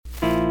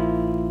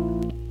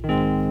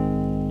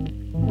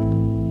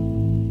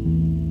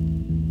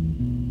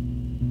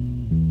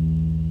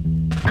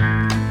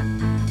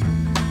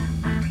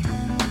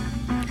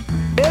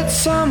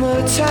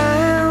of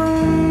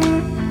town,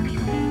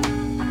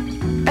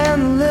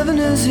 and living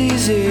is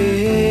easy.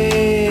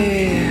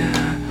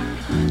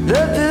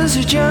 The bills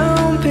are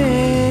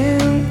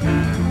jumping,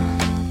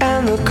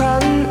 and the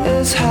cotton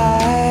is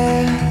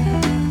high.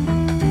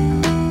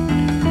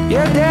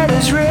 Your dad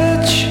is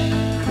rich,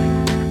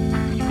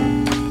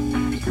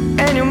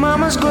 and your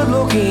mama's good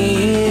looking.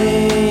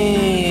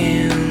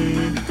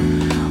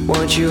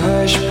 Won't you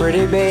hush,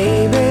 pretty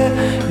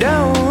baby,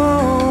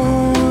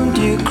 don't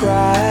you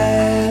cry.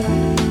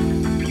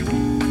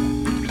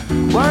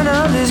 One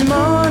of these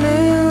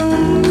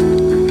mornings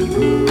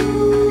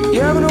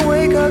you're gonna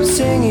wake up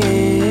singing.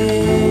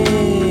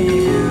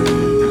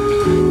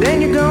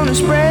 Then you're gonna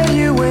spread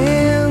your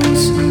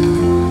wings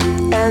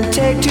and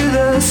take to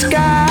the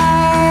sky.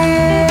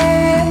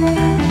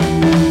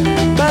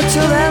 But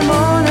till that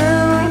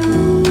morning,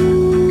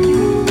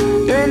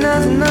 there ain't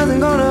nothing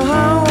gonna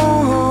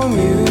harm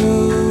you.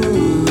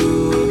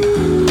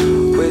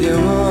 With your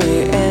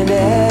mommy and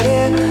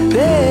daddy,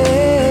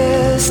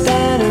 they're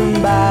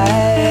standing by.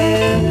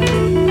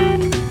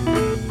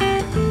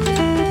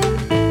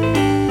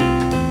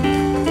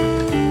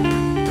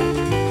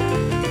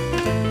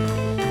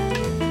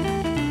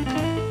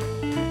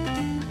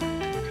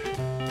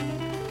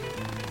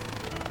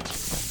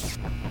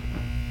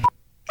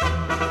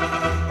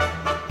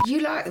 You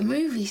like the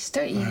movies,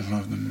 don't you? I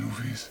love the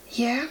movies.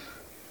 Yeah?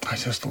 I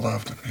just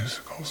love the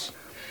musicals.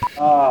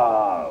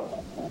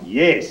 Oh,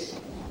 yes.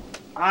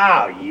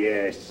 Oh,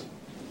 yes.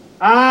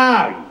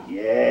 Oh,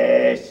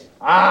 yes.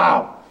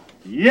 Oh,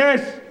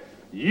 yes.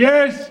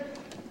 Yes.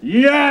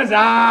 Yes.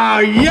 Oh,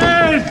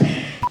 yes.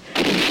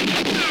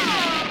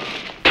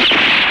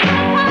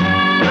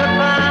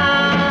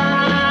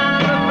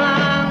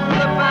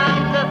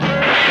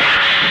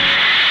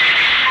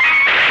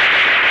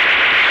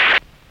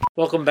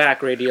 Welcome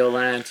back,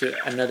 Radioland, to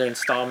another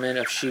installment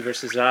of She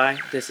vs. I.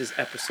 This is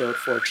episode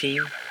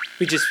 14.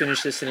 We just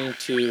finished listening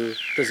to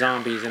the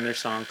Zombies and their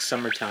song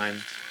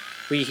Summertime.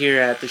 We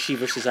here at the She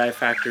vs. I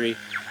Factory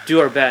do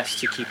our best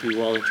to keep you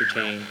well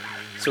entertained.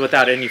 So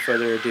without any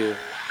further ado,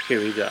 here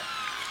we go.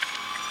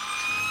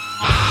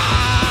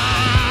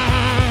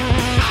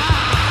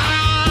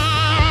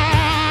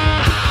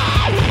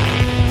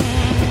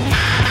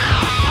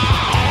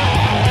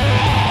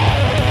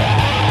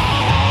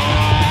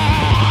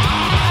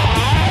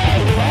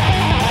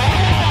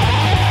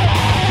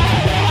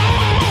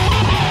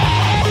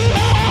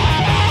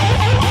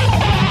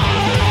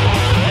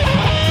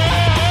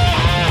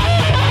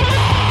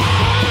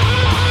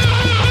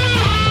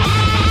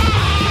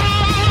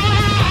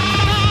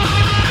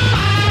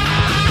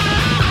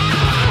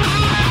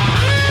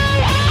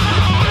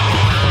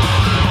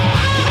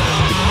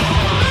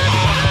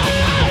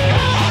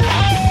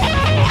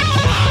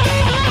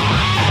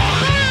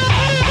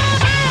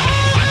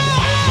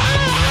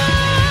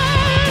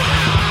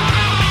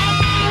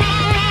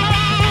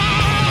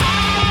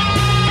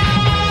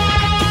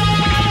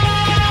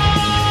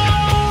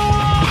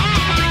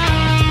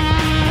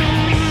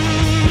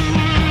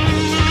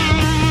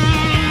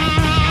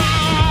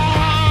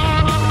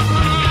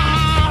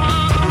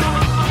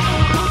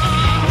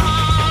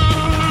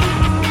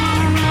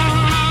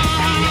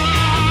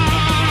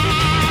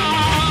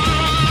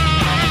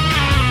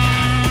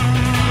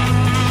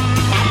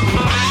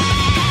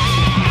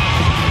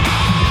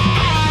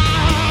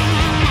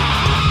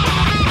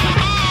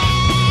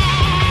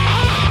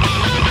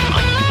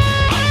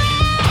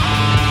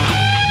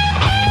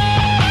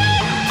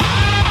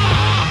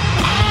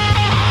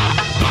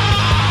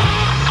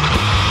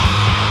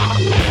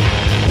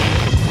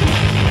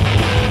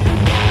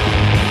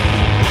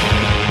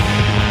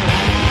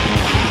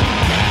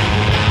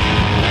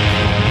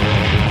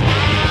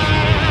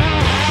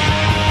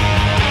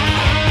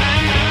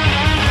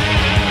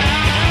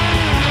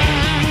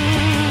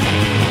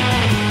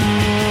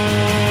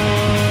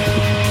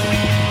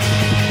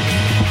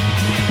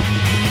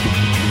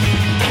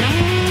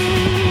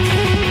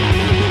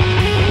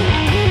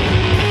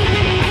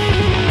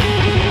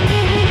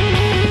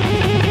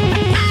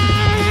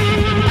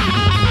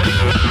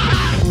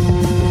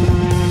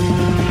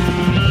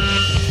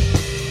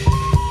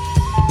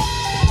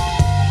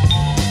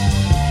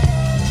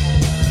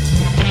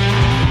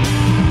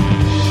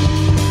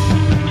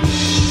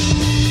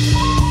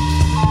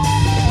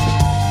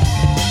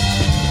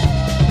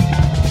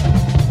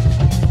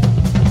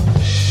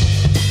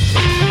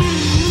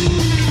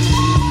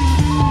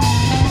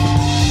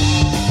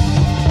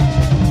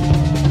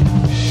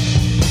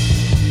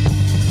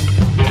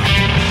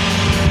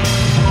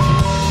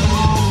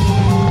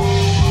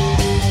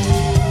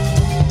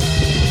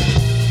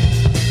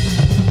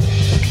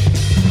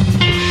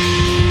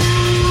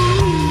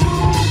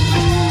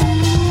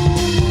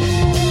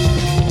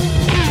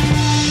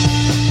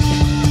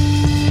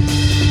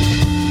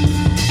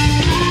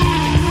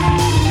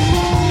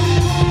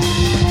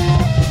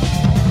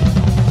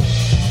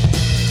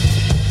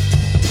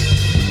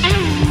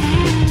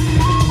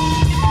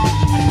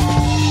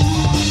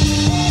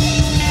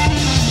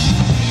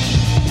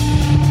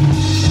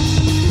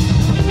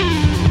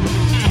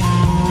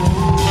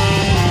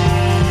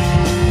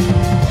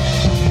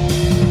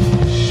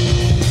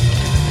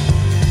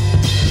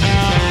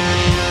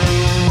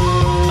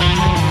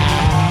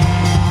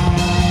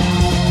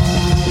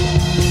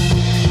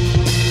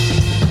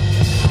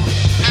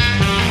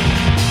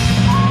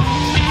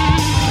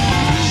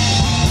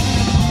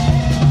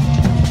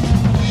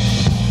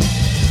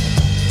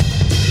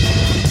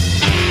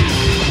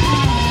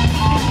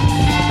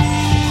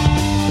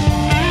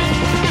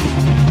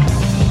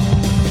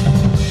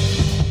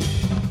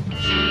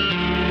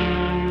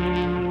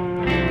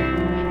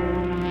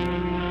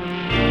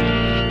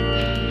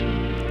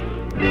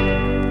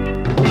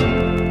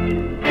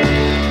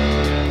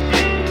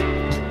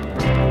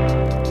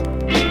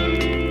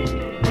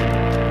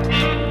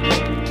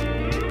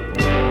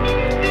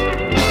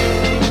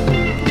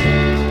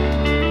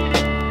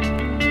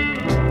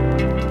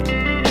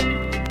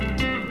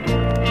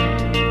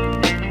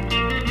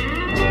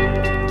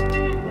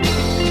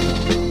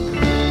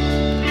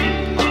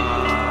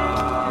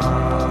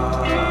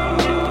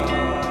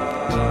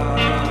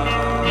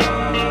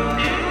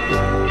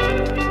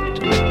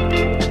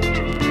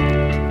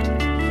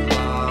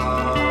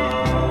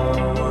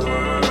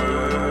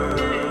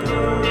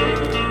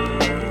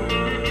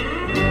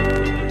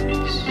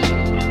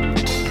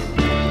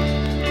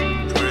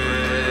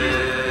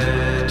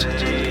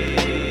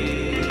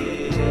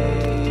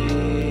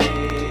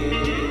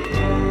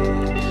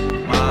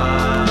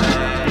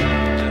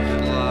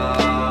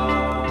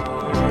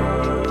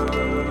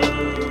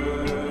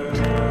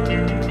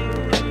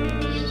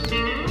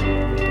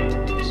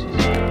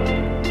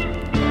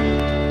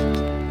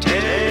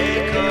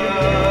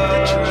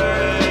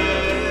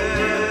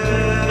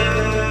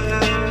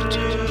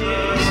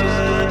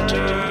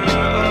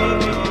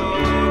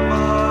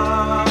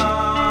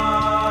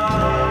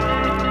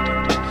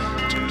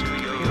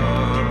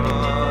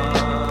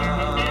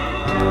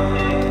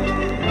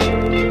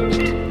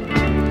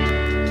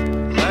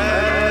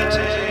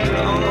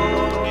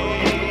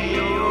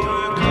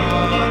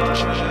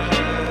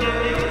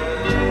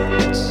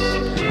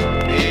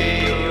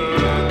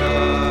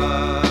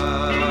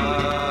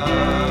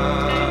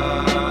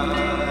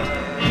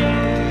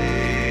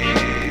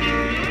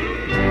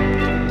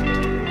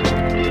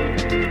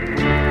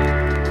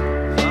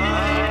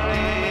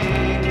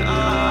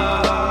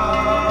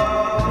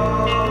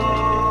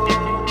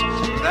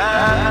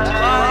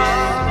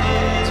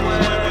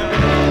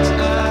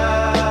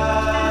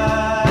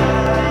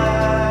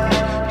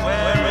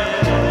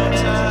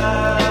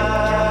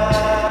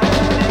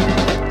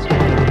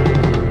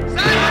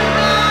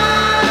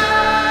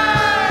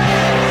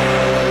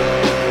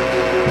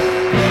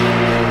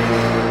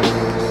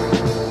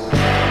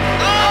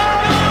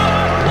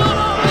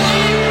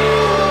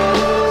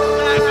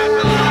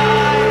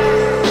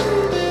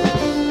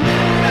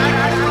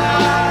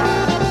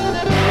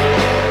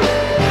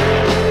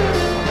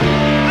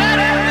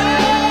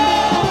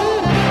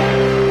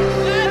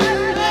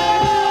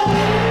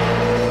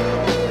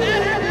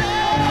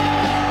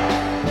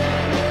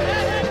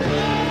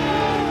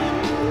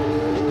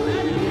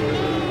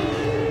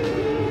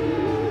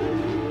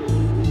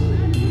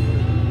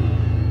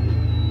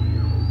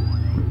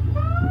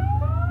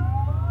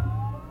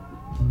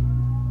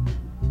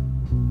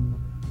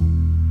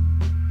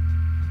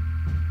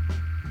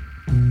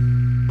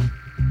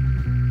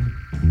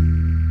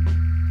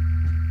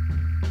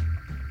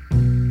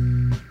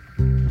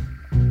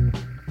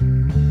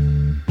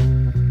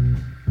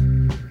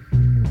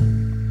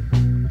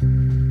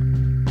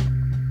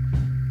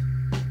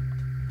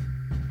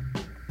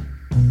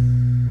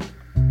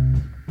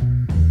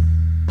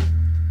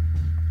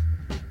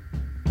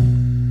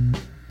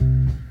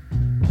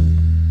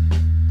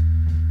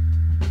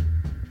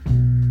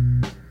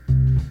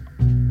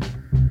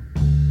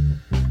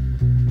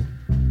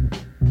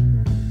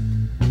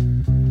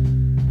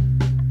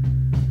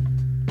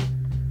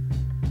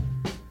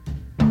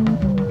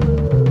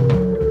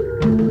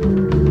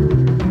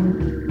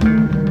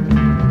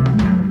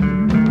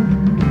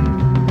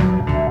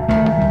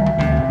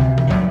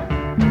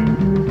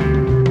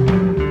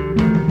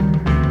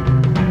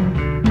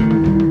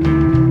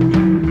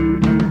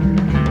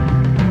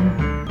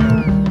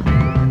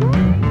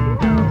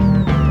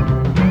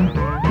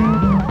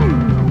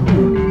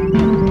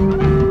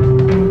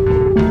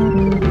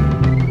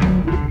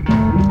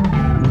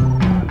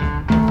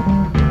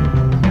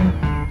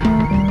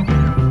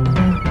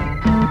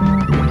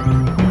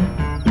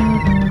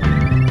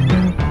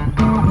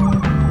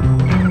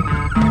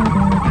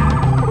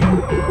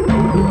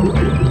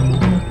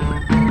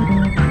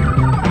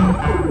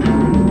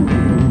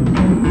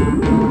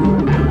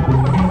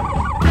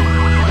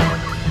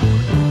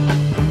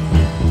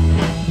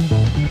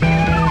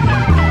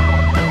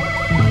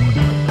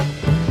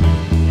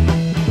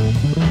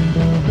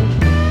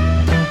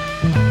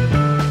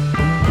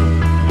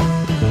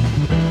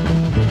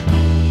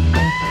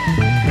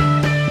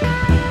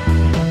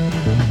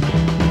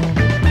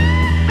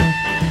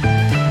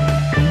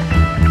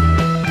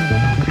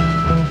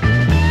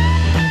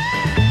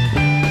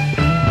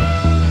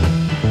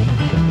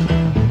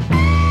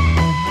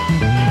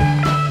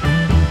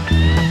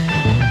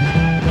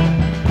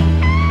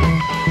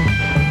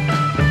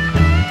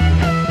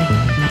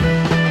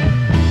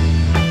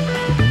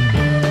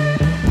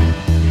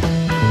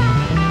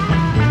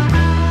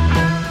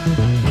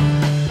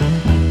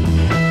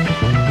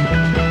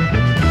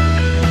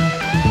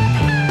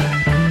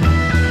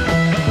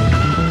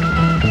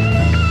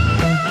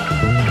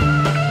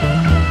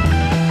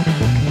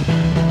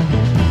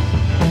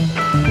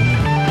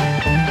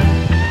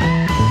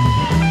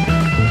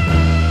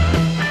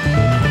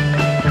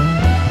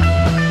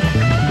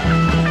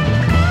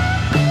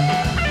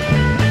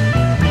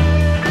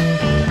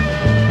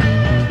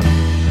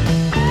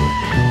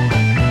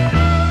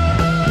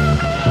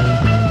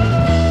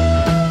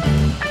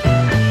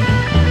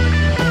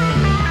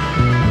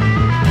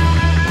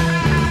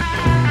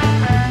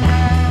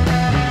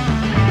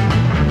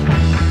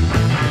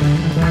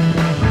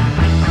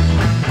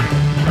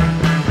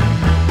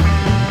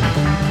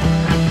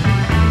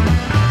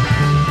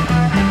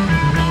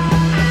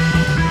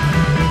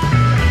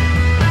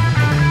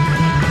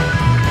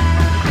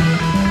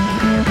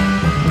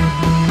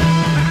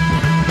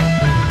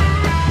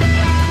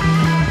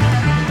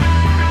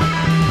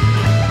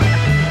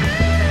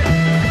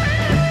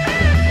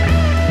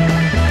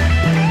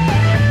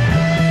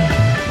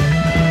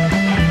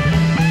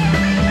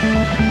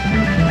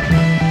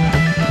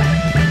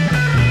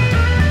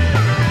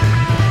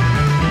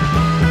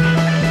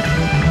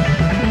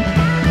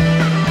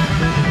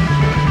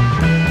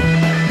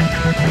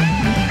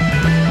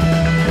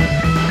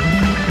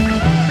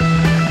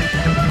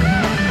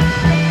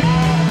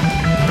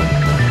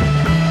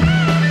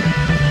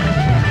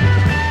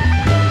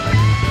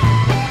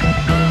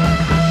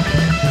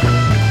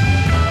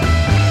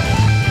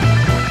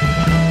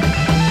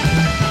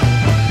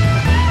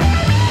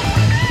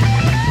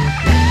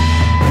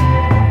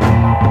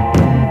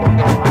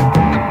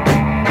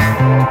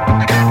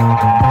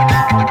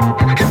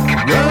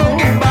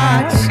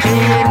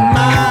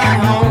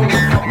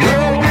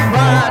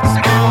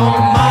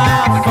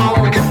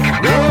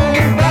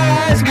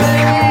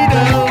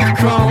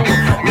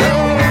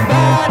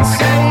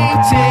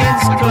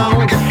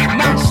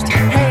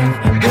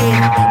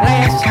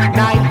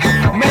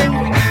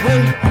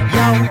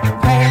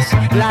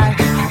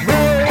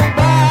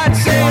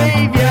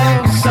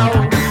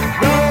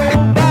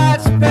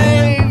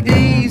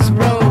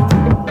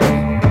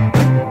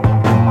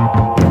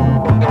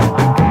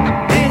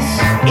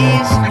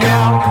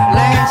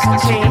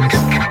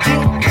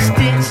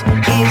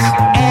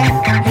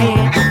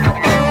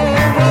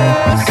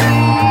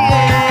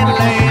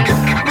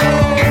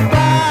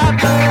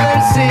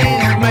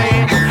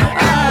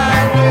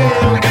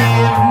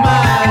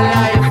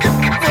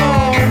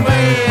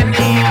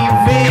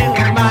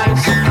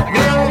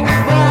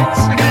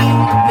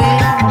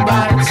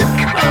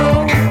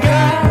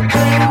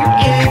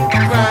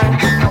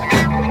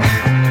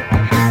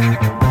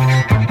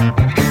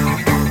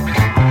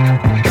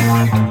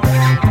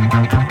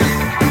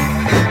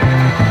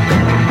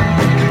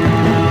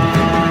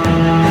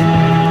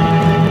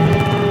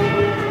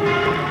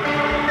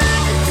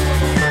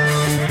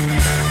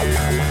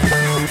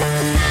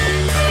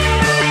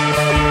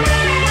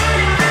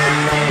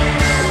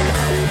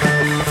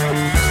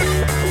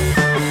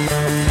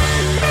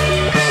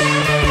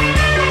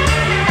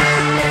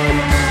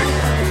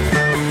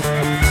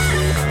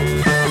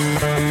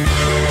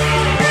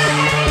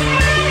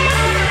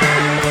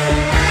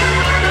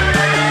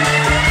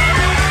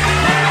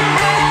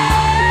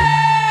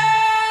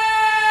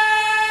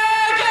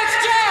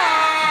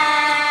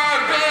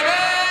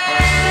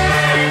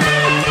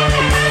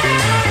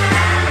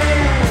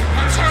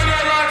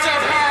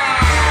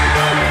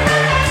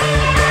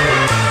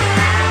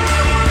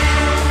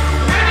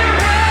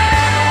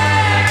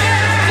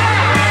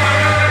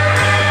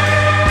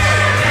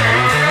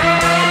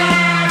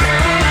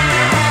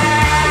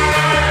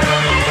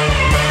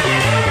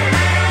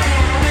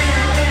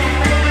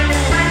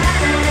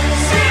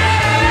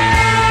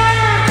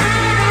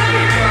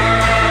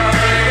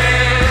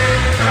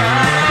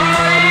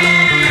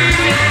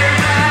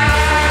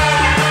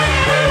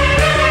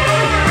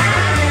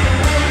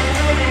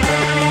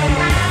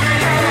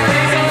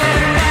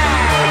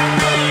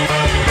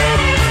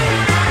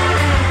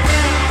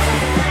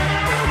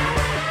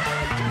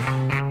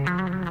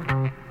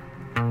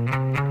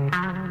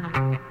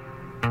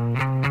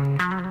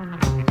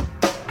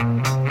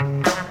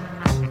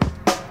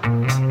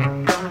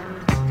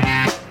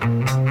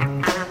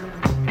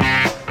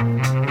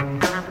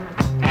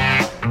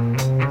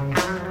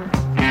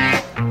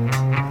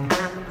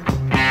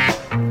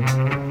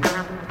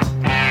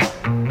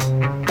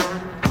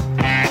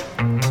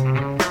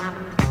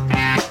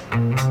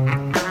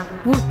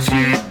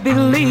 you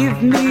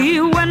believe me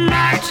when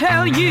I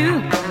tell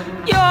you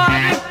you're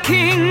the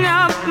king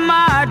of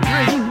my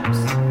dreams?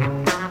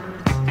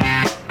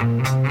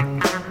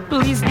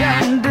 Please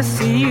don't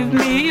deceive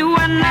me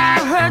when I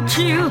hurt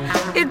you.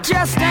 It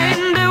just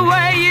ain't the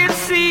way it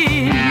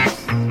seems.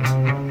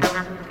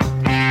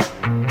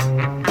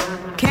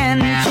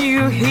 Can't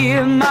you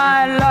hear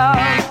my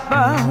love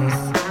buzz?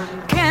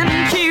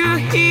 Can't you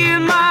hear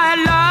my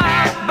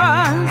love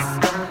buzz?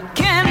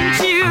 Can't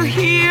you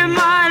hear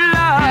my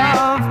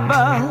love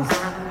buzz?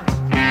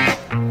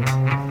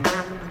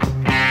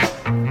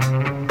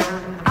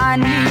 I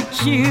need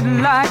you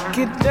like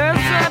a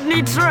desert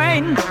needs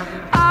rain.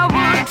 I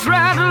would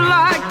rather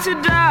like to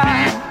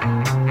die.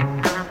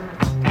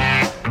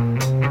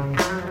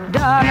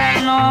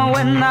 Darling, oh,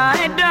 when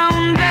I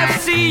don't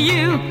see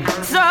you,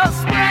 so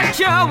spread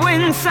your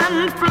wings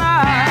and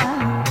fly.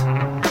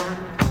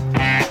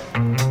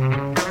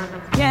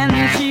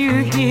 Can't you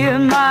hear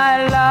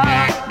my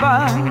love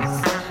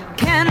buzz?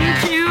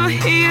 Can't you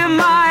hear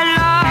my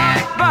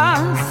love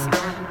buzz?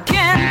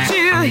 Can't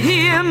you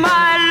hear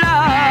my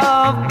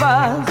love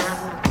buzz?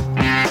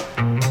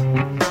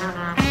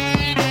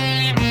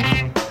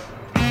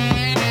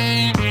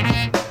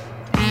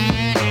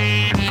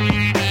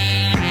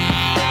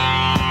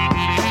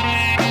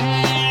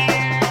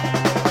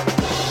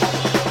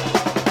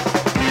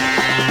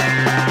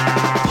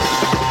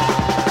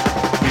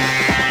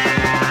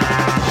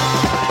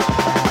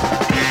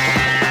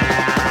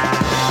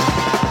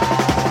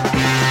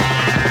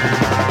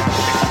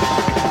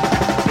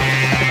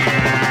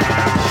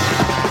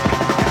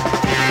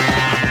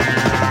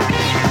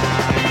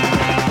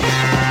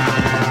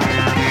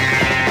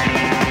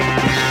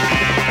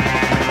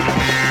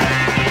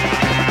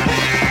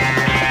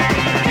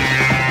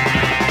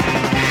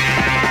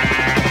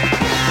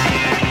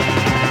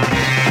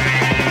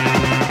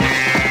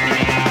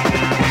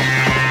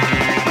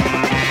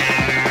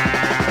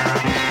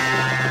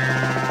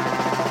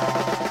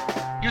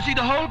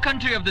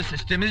 Of the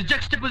system is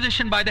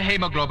juxtaposition by the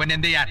hemoglobin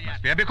in the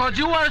atmosphere because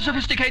you are a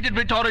sophisticated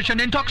rhetorician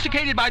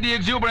intoxicated by the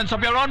exuberance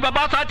of your own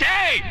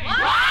verbosity!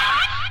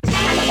 What?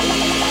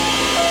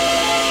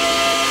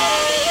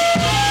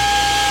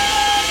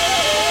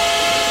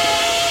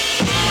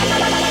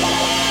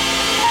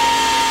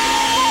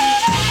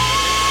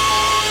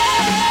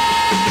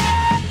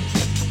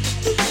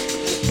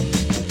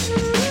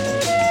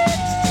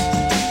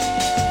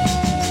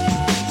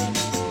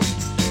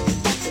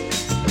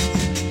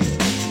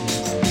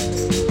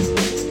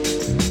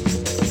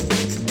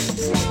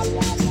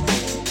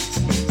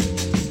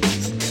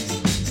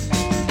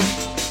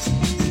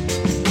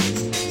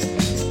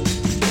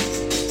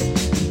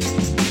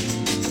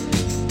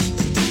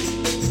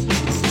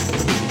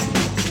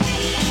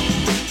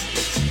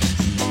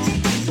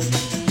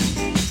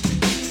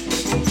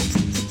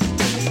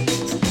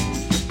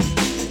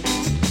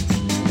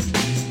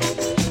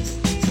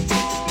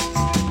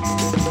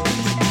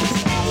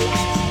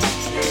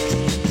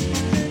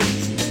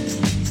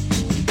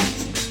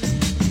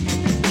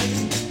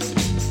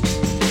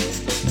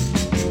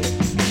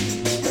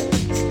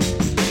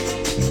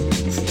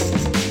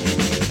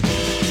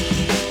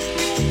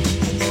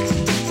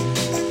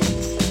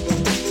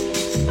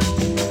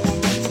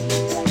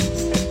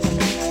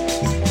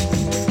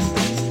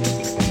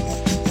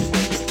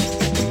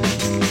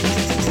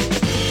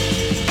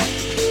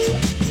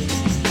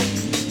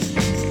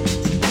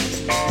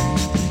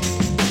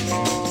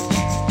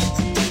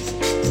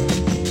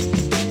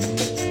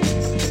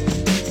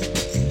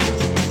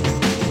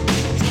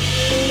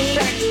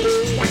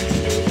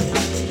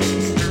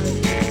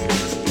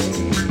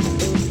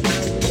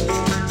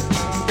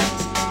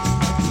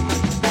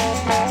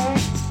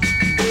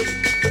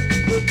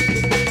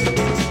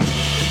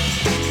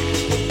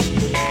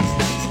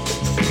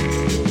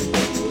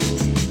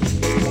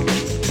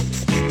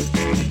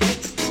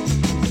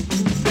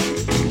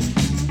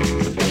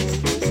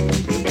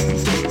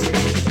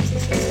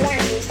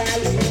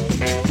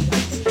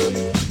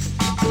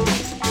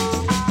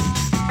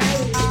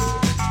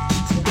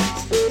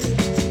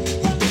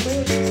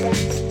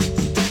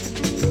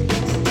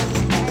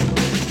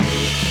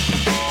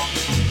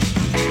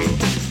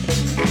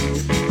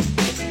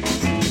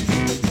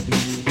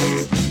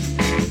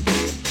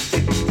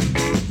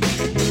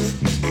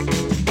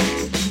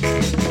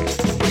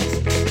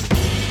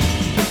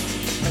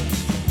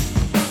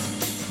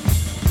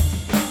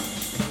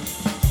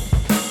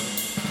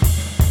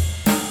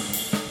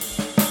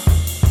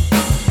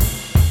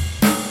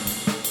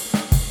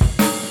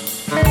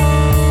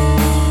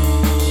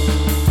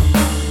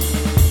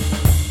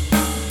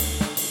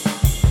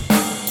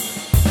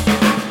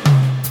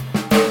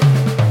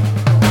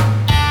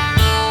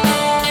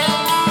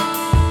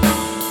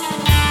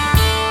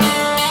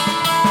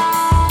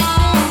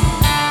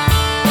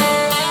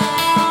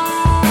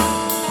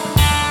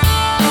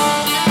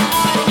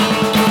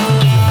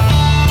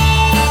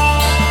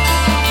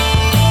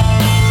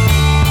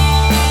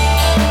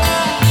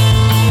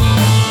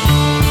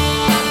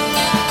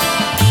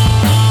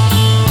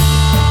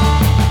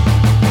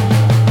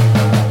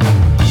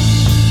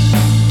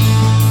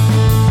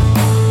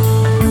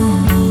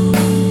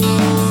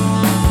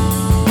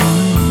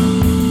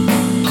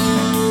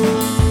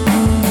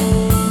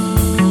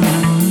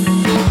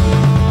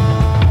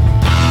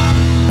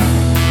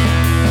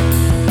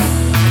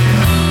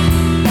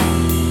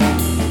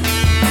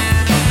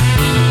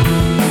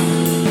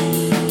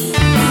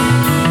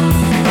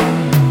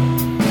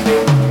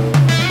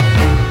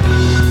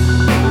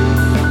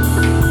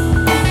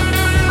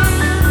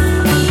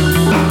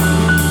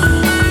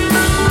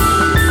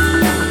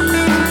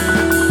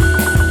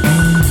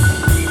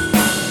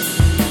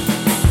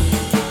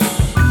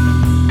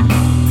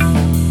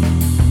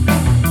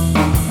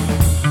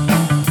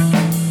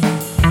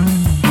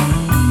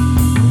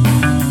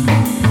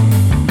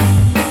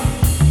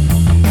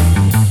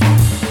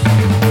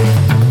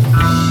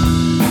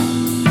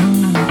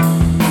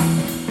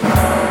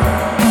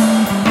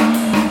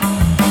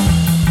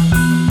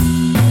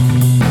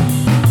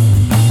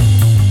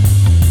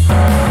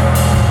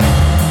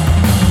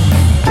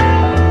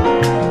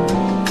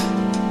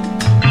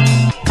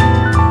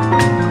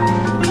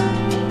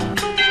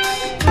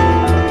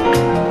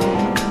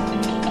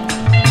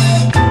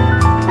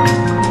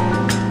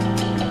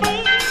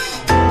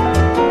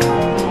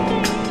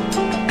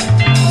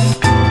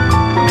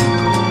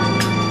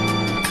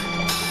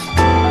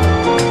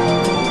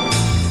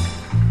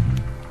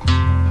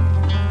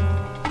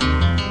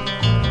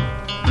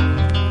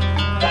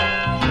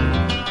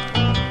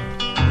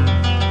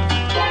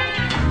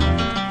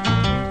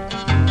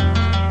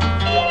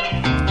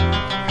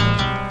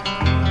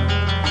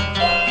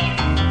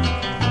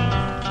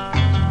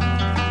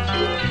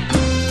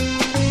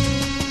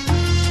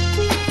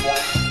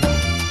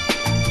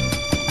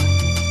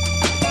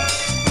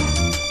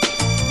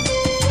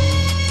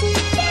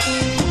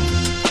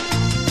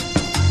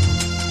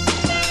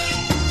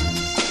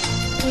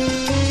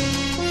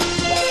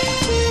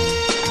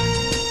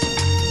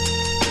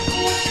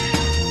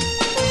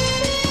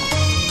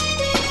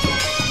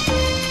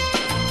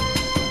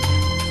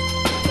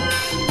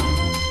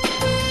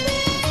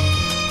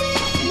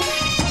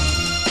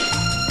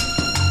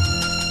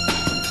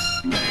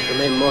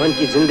 तुम्हें मोहन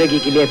की जिंदगी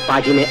के लिए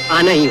party में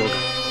आना ही होगा,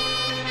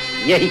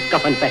 यही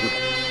कफन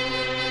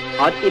पहनकर।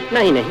 और इतना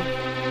ही नहीं,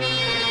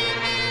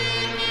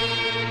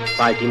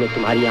 पार्टी में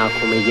तुम्हारी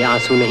आंखों में ये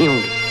आंसू नहीं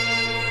होंगे।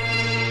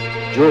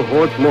 जो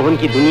होठ मोहन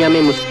की दुनिया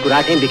में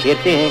मुस्कुराहटें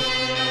बिखेरते हैं,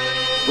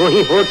 वो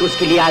ही होठ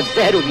उसके लिए आज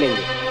जहर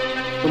उगलेंगे।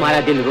 तुम्हारा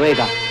दिल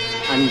रोएगा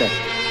अंदर,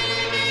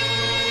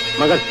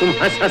 मगर तुम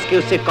हंस हंस के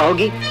उससे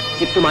कहोगी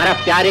कि तुम्हारा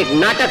प्यार एक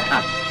नाटक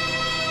था,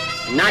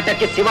 नाटक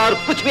के सिवा और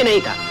कुछ भी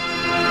नहीं था।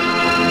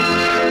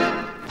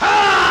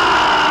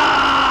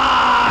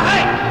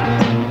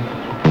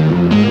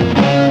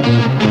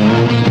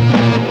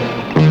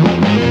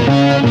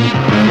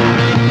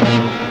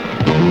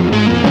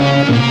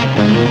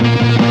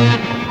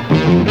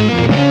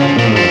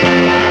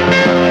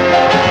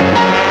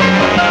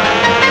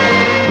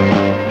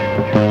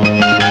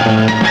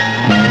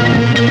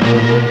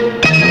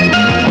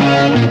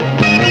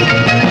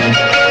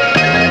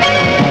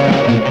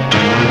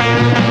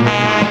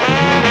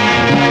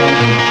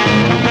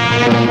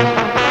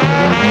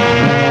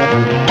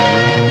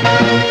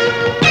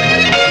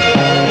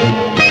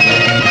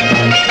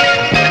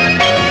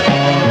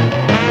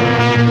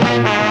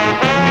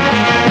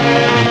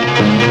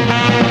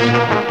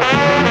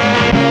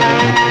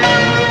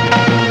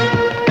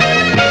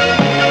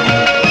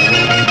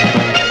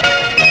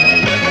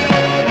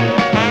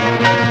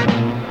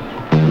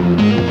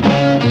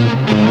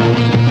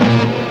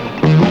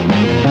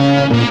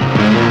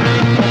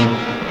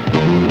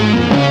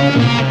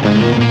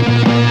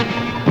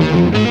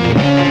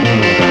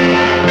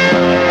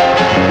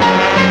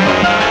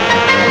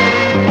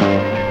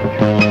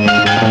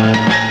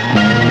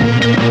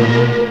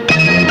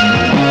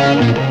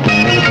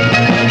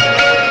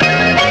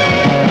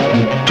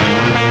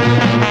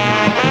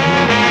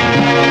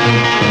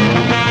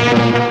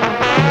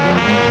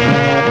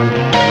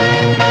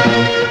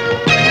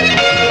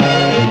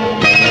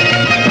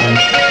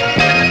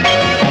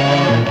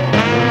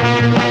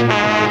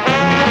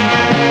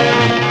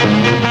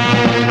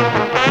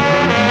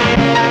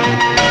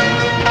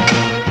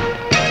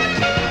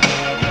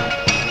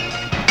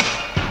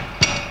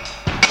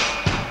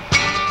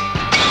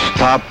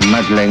 Stop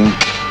meddling,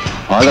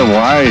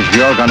 otherwise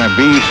you're gonna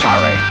be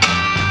sorry.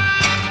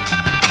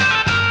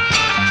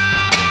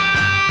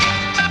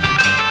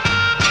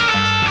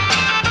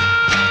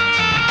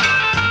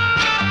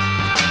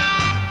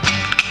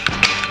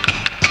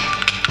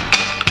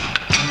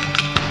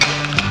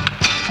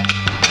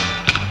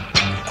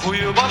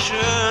 Kuyu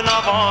başına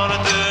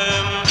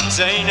vardım,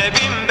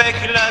 Zeynep'im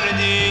bekler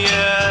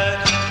diye.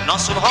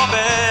 Nasıl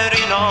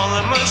haberin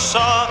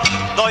almışsa,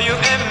 dayı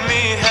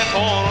emmi hep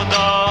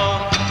orada.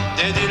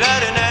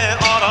 Dediler ne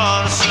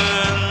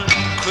ararsın,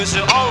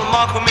 kızı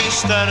almak mı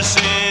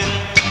istersin?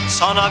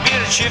 Sana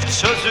bir çift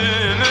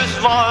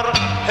sözümüz var,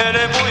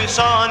 hele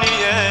buysa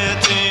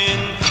niyetin.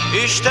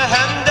 İşte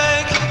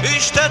hendek,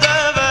 işte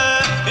deve,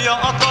 ya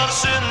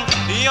atlarsın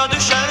ya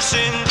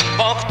düşersin.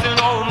 Baktın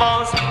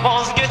olmaz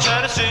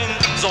vazgeçersin,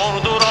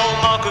 zordur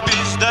almak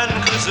bizden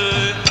kızı.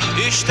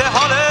 İşte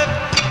Halep,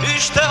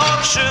 işte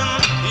arşın,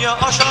 ya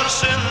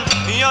aşarsın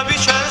ya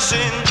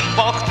biçersin.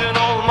 Baktın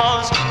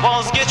olmaz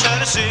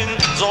vazgeçersin,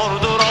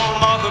 zordur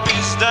almak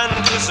bizden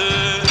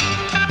kızı.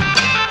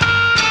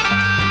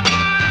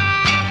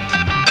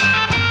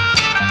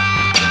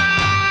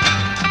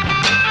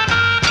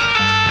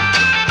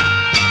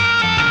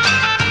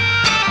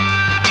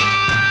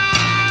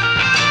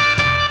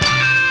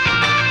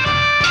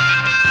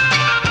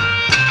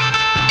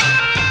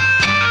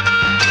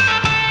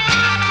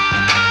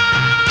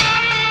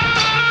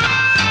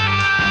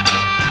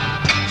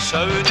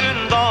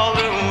 Sövdün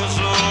dalı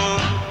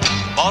uzun,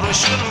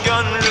 barışın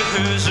gönlü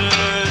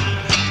hüzün.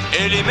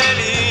 Elim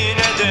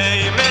eline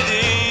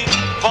değmedi,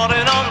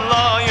 varın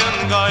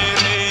anlayın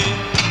gayri.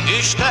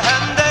 İşte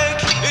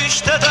hendek,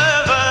 işte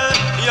deve,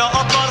 ya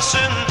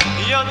atlarsın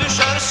ya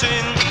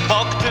düşersin.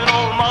 Baktın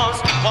olmaz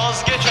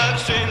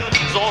vazgeçersin,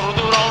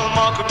 zordur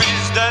almak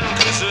bizden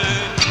kızı.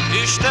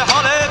 İşte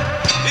Halep,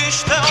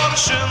 işte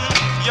arşın,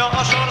 ya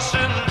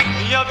aşarsın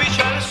ya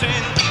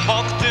biçersin.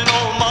 Baktın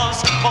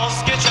olmaz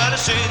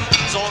vazgeçersin,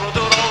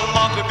 zordur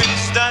almak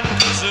bizden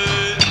kızı.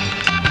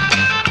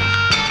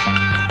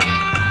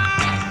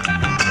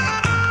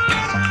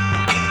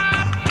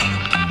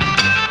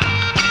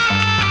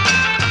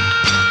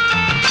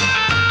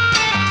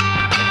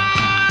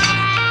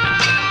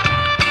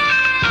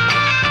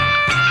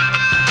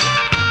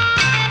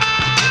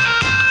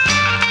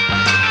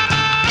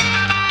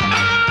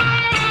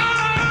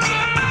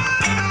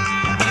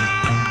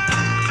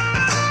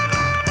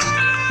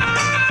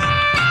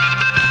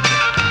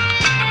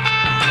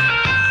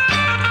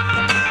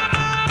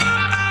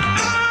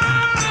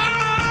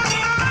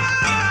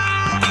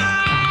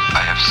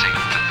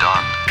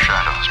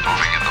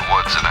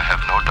 And I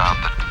have no doubt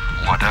that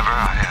whatever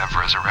I have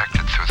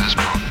resurrected through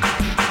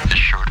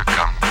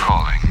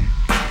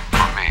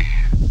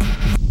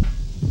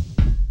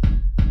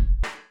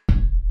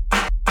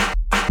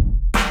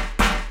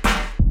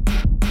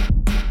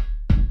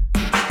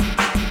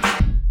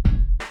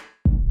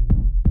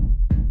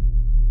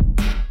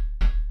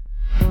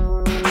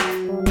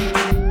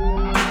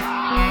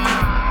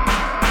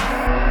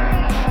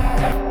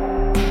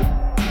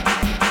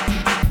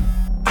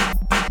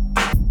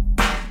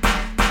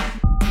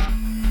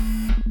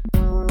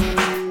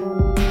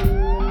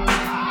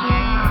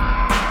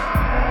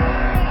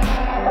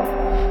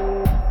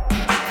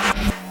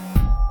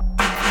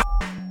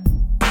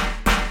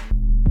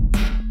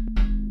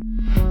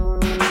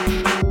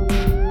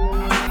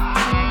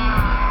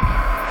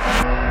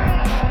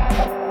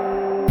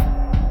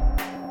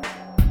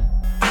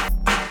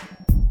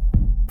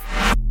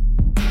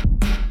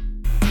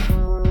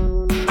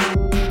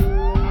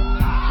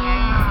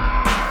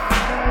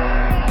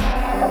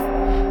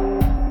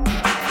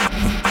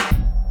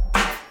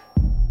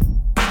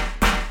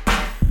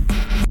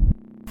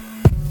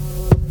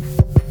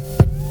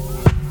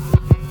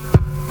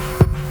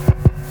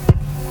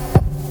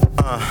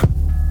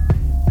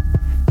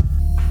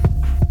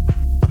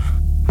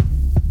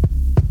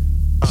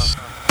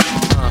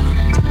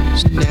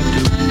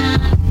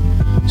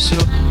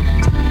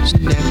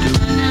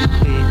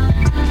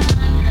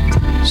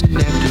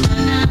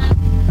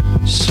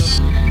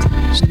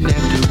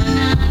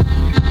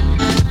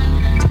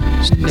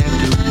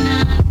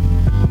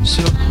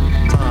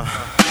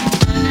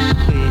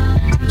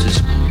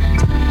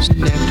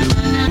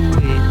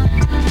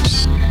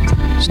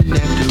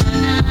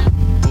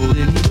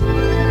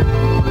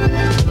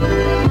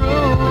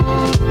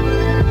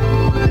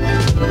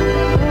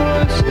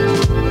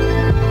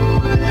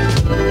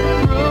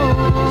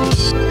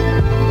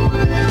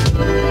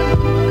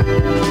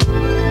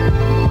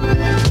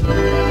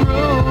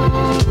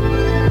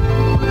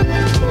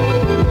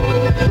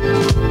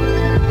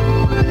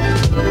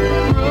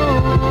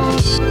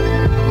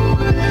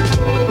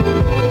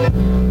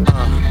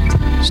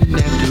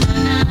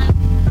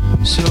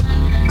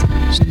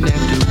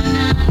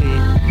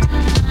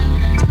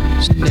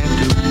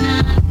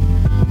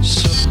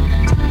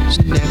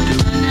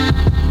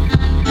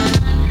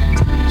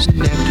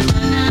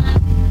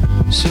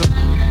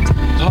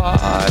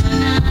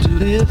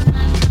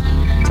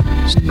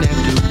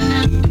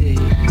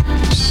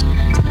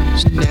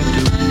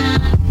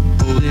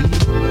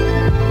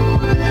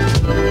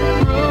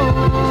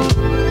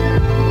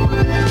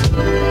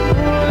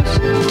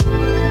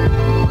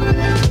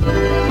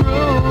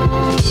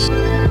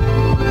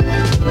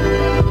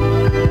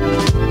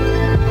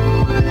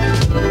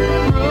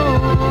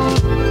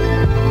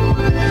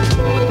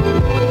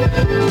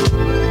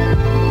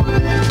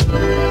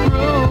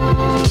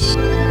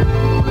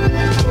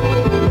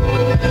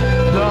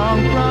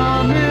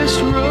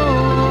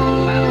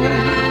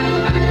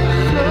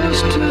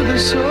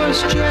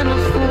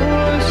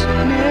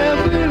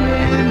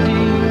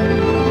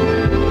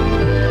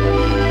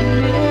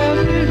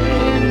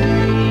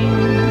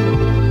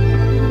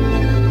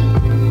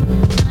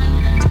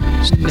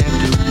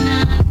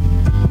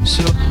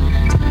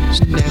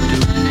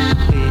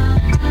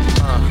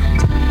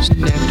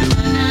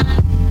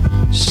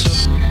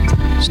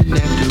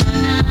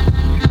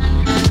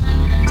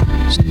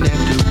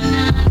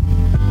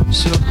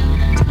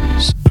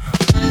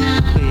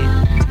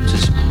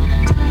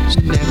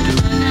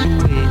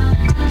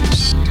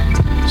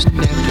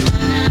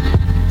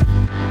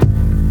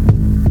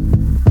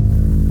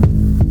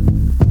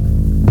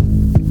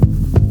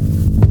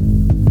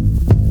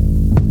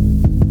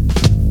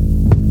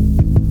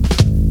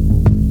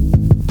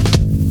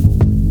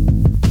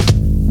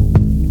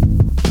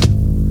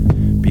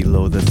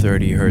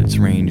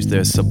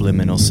There's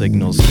subliminal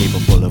signals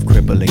capable of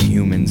crippling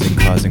humans and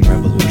causing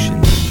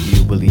revolutions. Do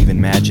you believe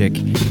in magic?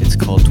 It's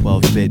called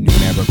 12-bit.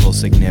 Numerical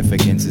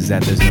significance is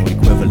that there's no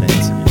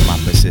equivalence. My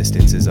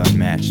persistence is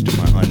unmatched,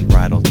 my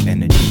unbridled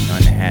energy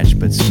unhatched,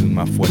 but soon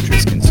my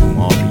fortress consume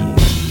all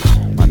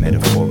beings. My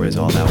metaphor is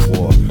all out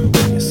war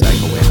with your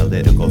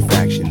psychoanalytical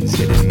factions,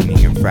 hidden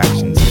meaning in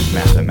fractions, if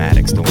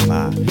mathematics don't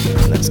lie.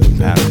 Let's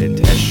compound and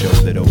test show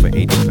that over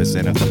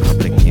 80% of the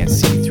public can't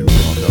see through,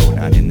 although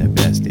not in their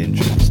best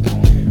interest.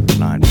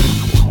 Blind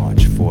people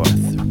march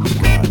forth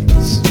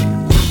regardless. Do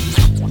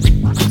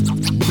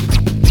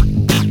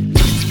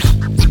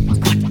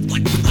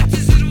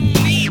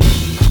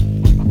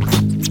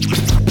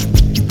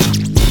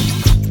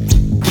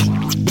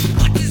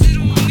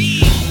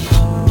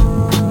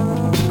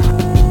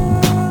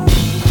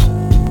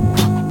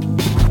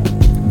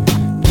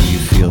you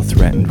feel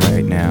threatened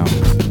right now?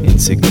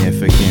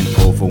 Insignificant,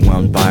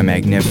 overwhelmed by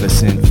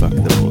magnificent? Fuck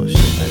the bullshit.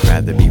 I'd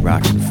rather be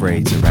rocking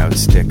freights around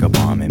stick a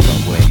bombing,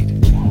 but wait.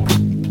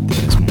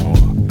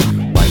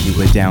 You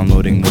were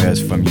downloading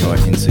wares from your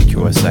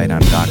insecure site.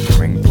 I'm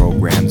doctoring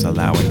programs,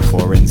 allowing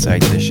for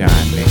insight to shine.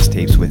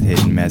 Mixtapes with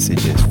hidden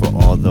messages for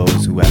all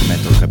those who have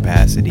mental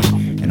capacity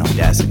and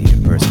audacity to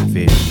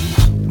persevere.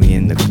 We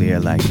in the clear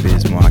like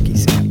Bismarcky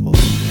samples.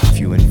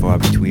 Few and far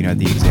between are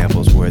the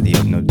examples worthy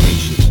of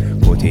notation.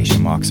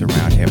 Quotation marks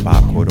around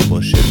hip-hop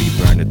quotable should be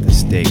burned at the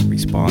stake.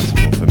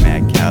 Responsible for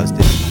mad cow's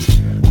distance.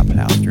 I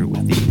plow through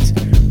with these,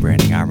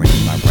 branding iron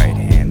in my right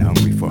hand,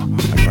 hungry for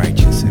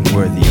unrighteous and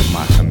worthy of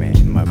my command.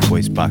 My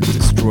voice box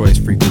destroys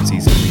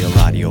frequencies of real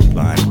audio.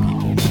 Blind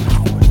people march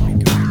forth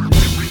regardless.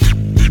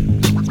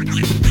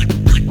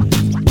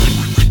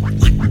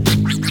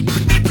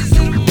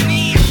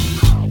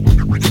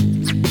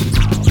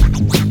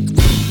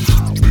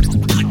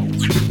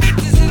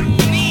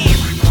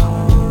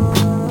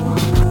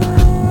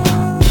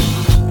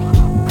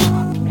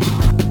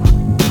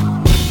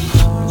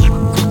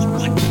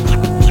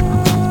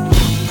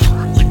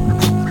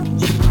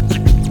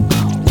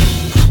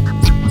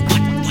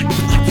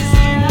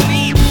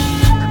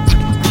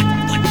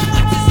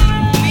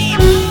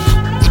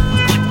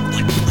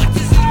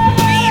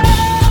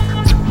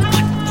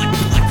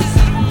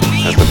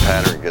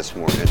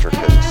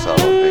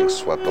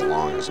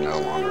 Is no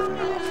longer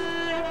enough.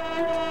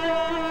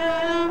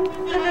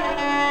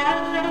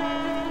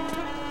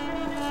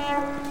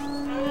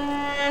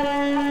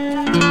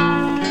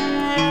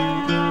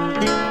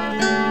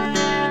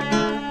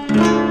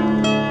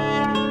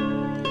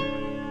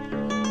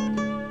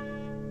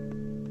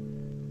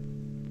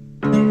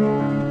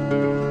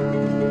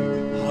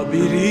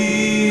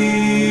 Haberi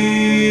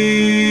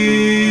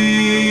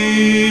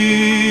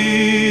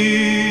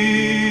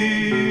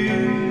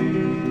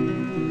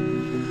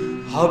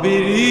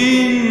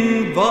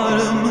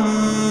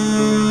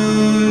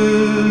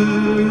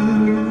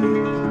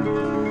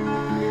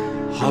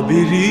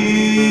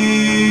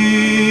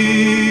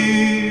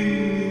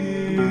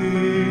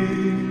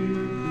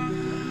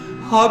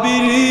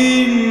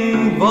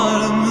Haberin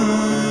var mı?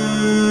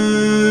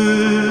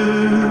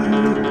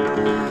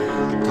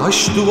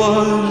 Taş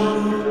duvar,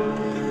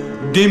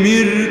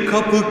 demir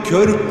kapı,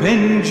 kör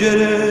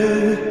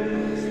pencere,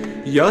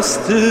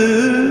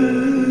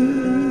 yastığım,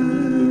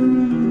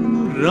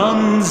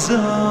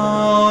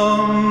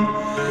 ranzam,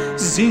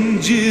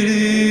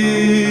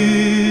 zincirim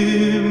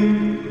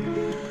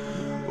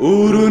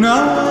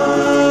uğruna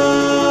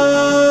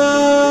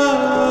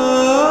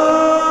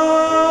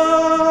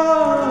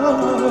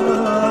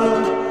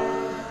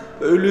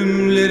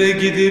ölümlere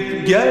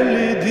gidip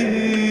geldim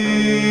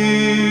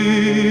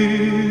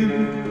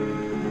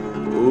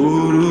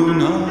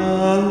uğruna.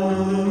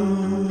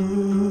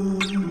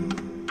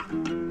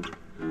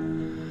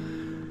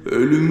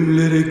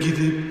 Ölümlere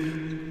gidip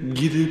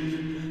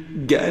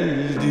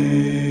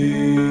geldim.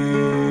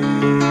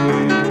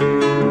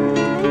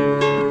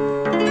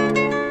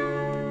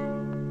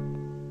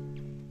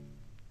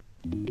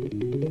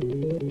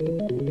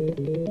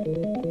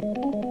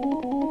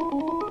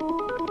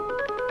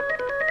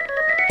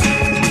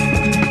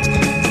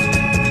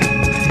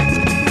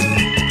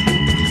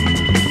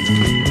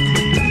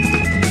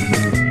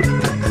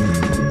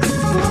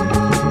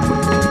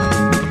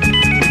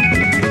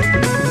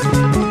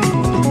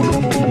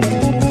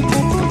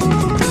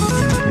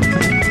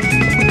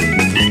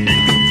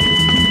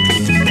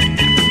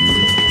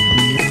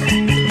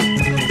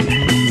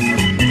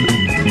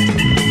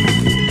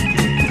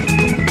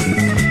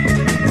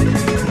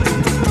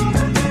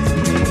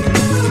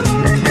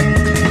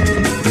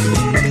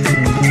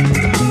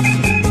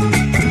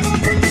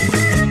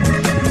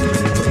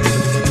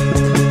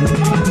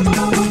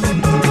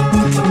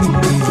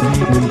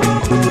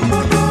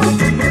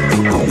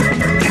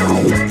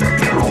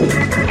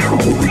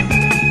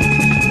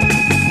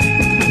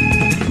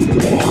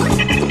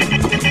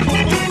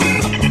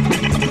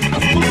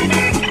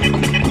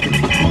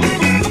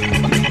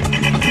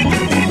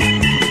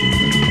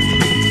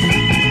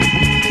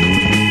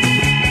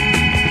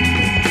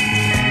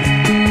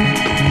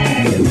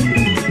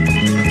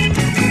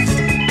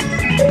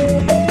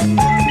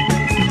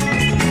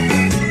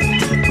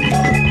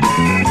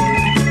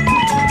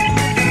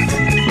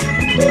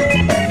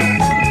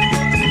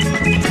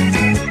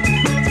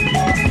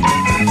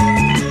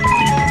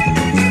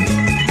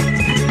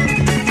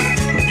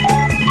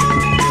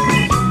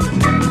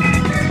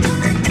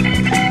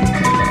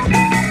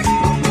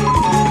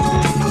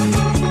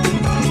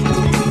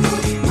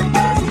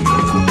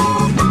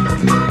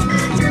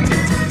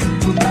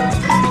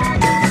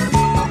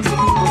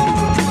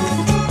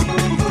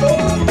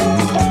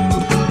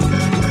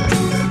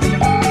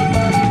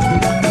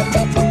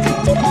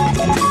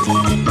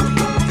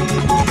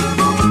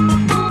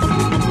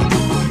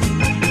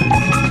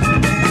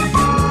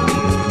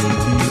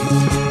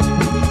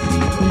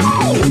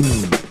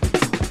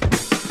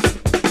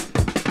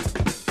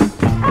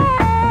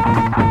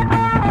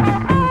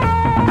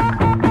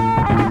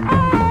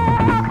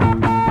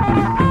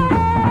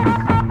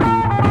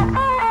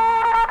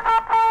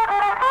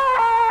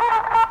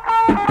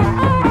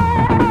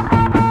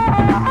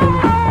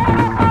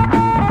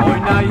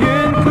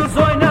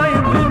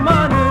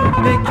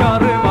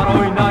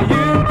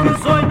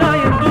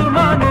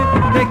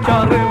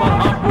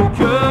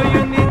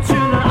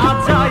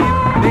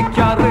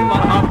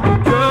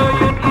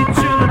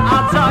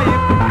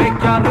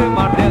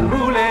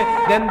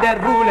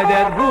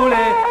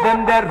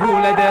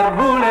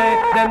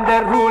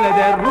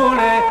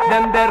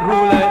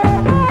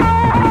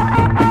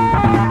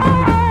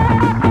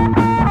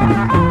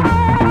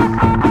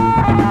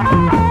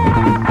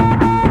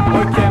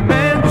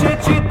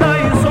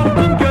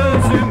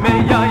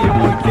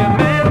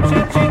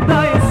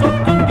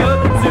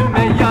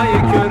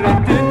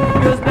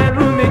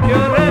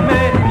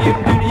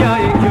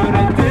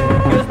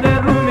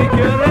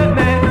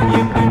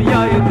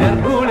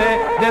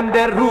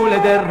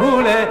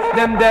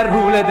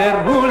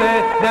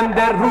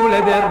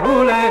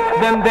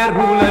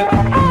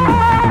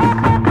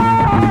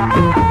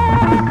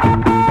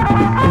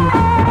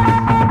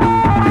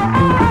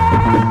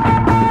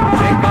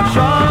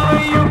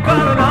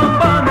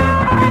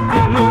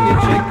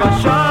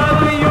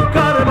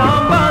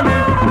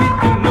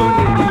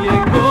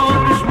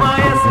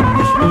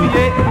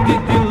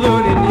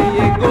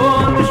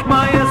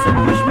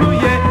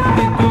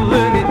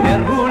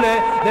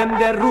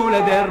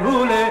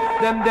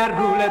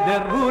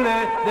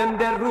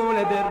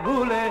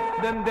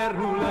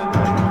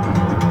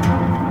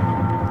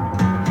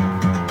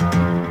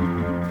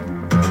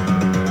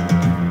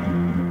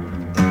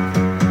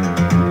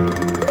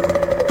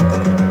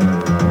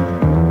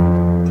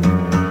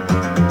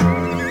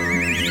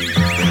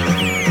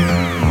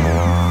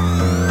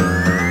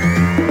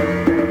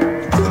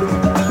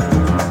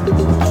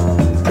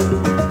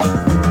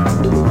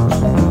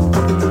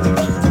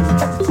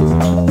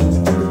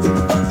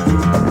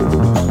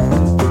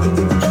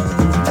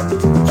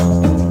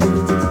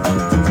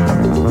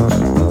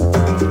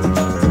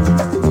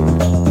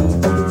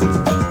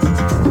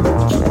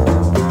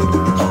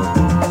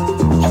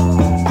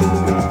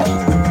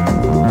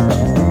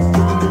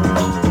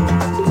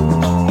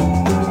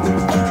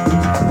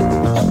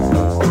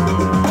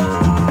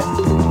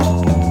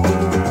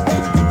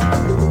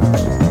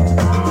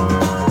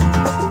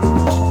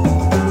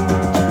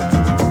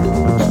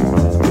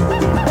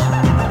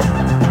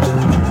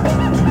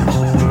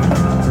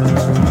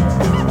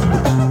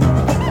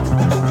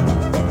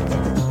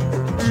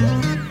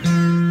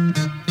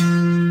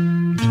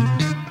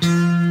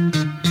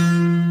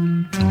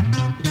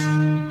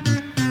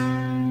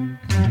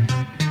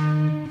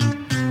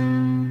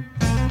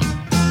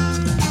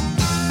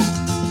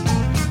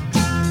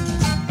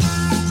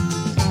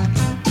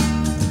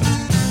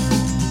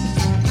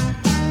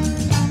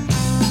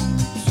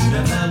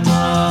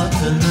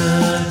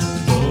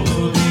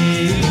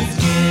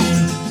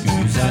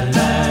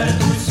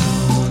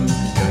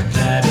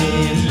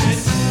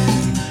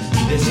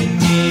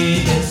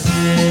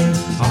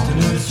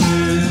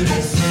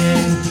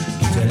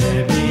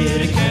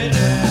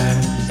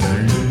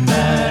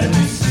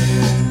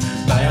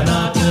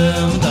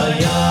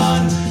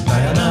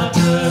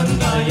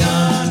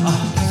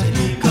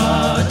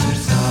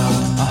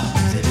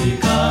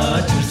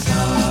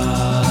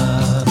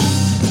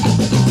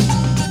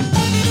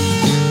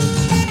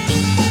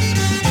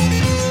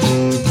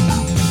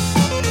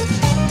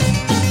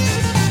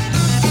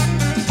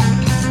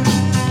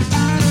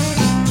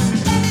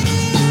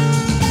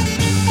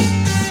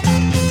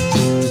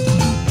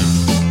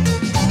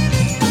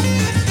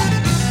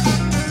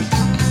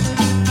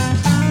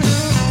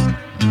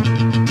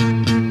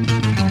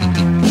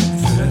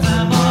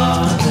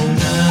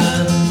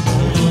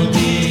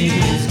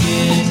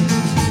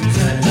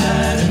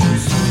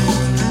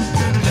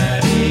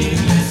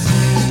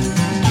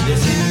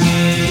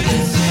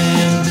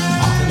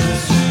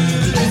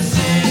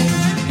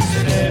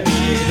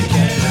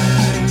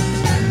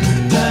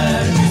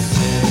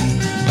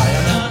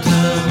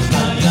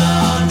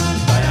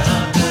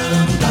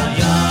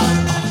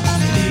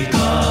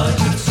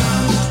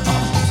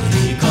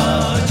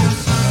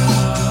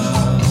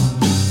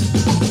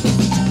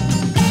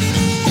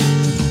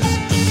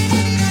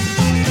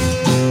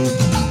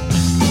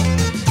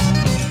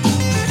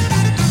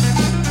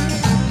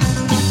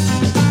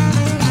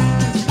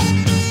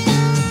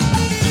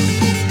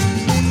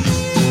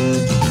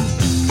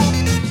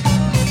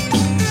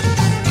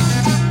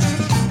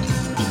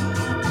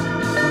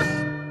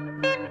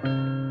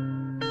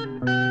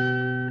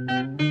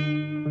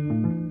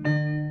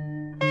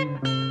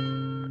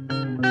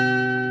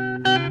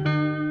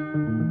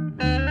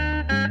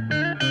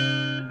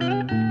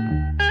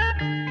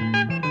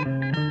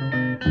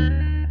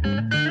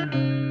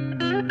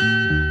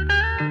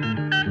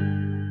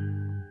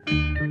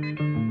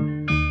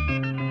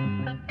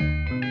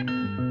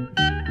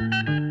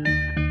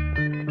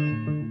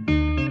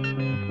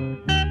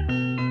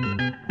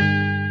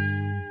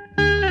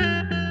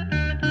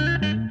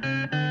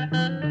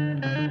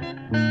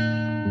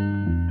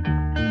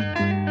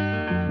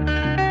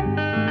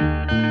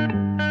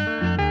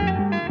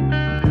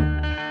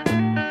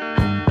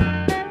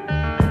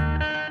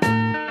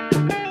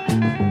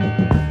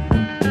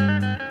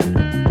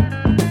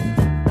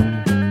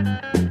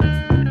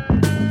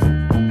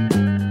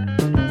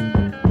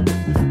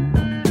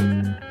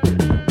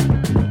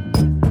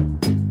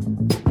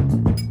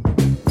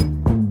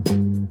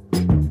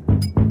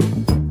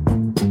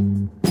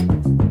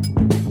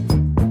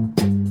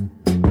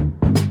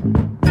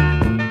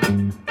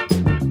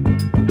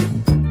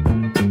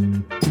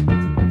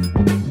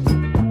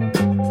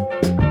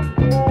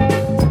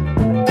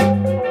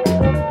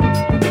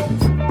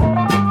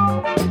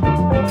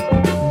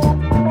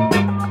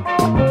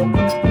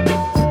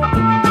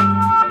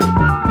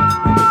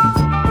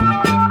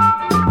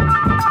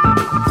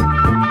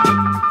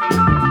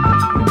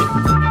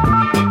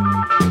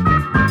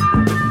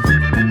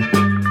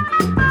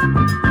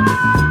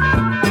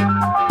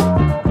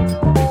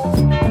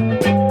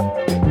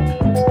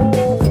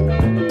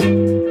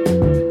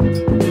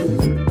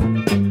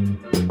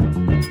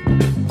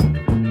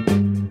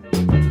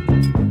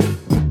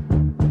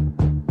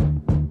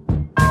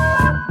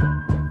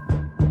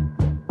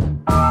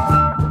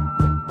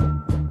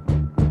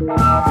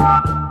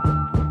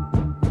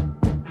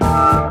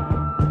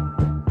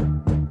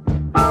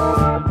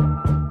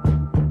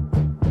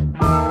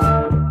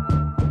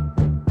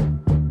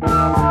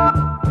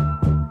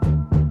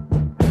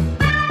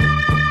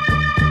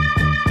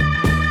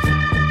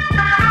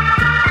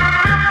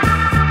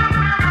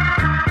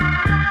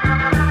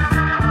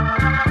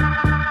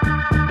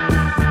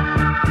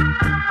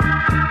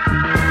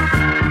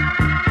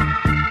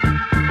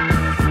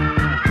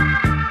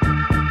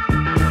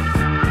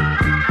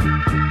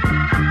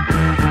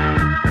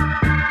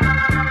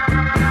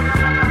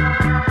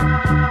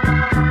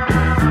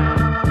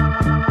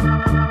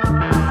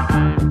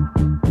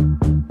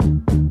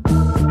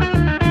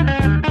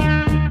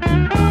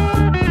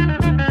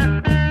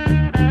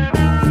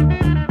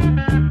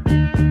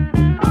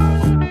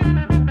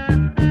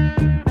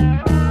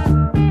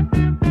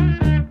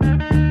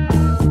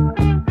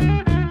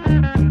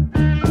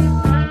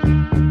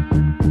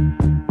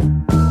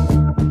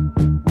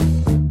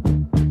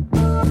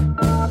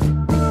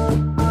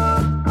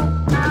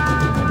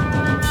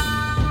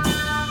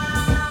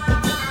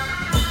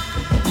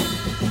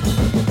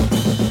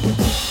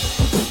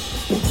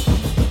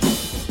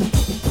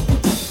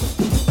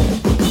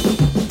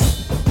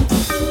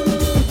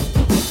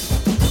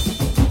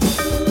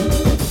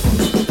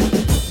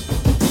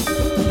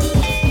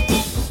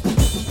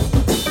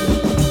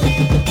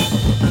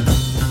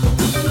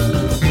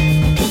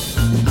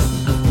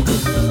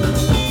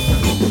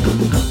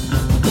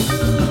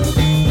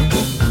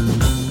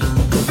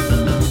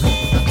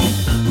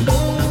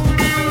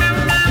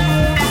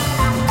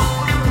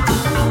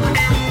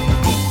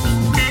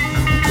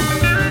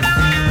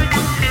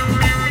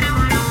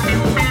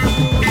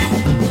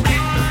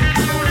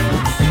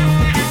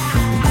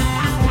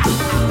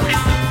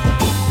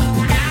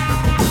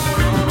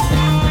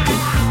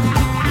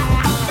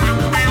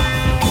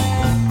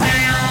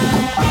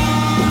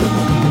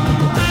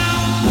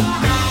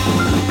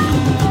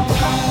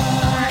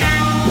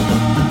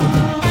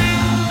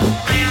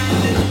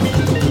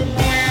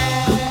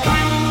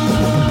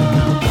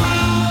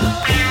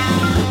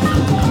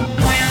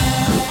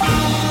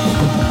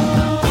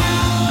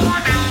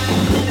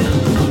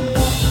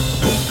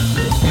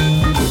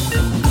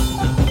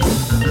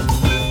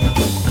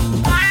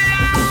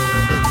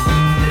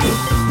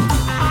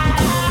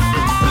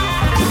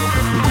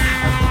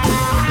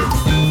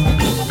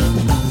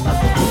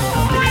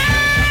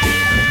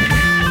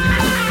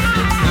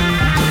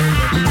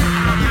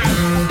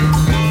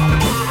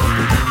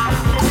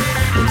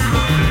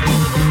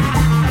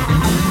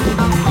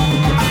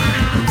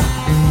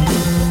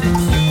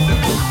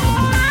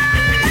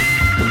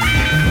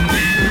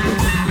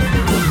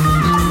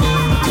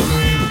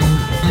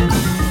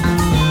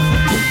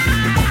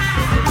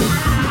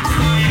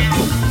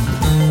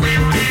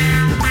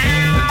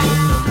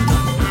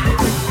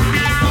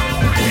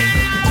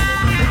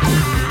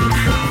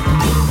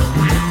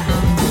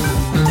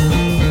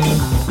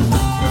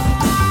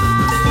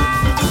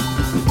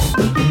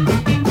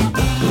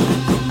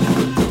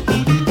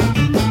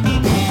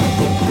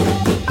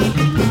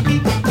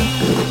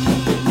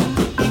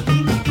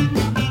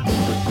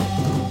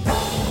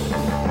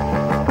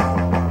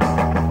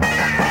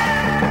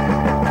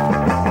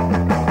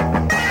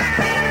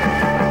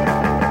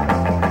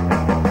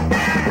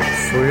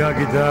 Hoşuna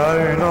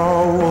giden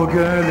al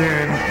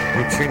gelin,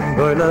 için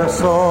böyle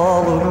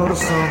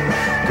salınırsın.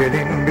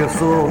 Gelin bir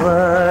su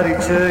ver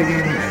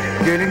içeyim,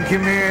 gelin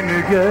kimin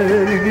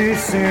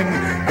gelinisin,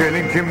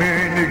 gelin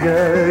kimin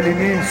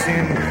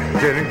gelinisin,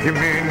 gelin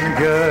kimin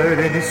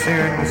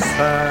gelinisin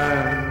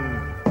sen.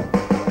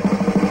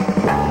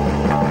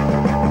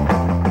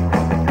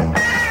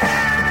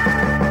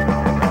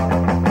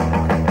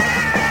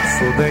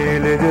 Su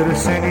değildir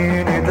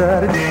senin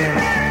derdin,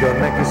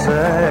 görmek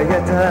ise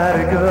yeter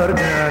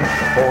gördün.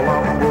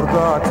 Olan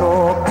burada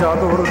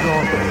çokça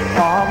durdun,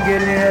 ağam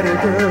gelir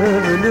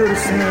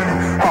dövülürsün,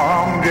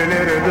 ağam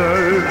gelir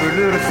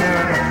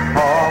dövülürsün,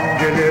 ağam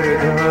gelir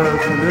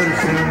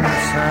dövülürsün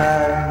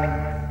sen.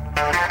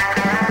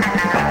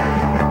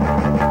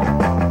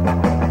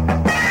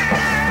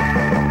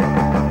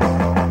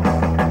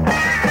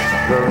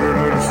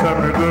 Dövülürsem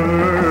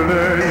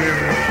dövüleyim,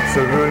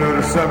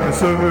 sövülürsem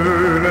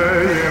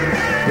sövüleyim,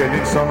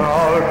 gelin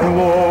sana kul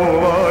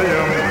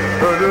olayım.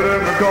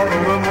 Ölürüm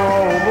kanlım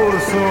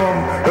olursun,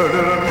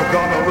 ölürüm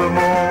kanlım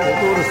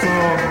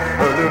olursun,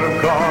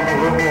 ölürüm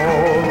kanlım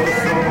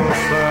olursun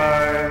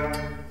sen.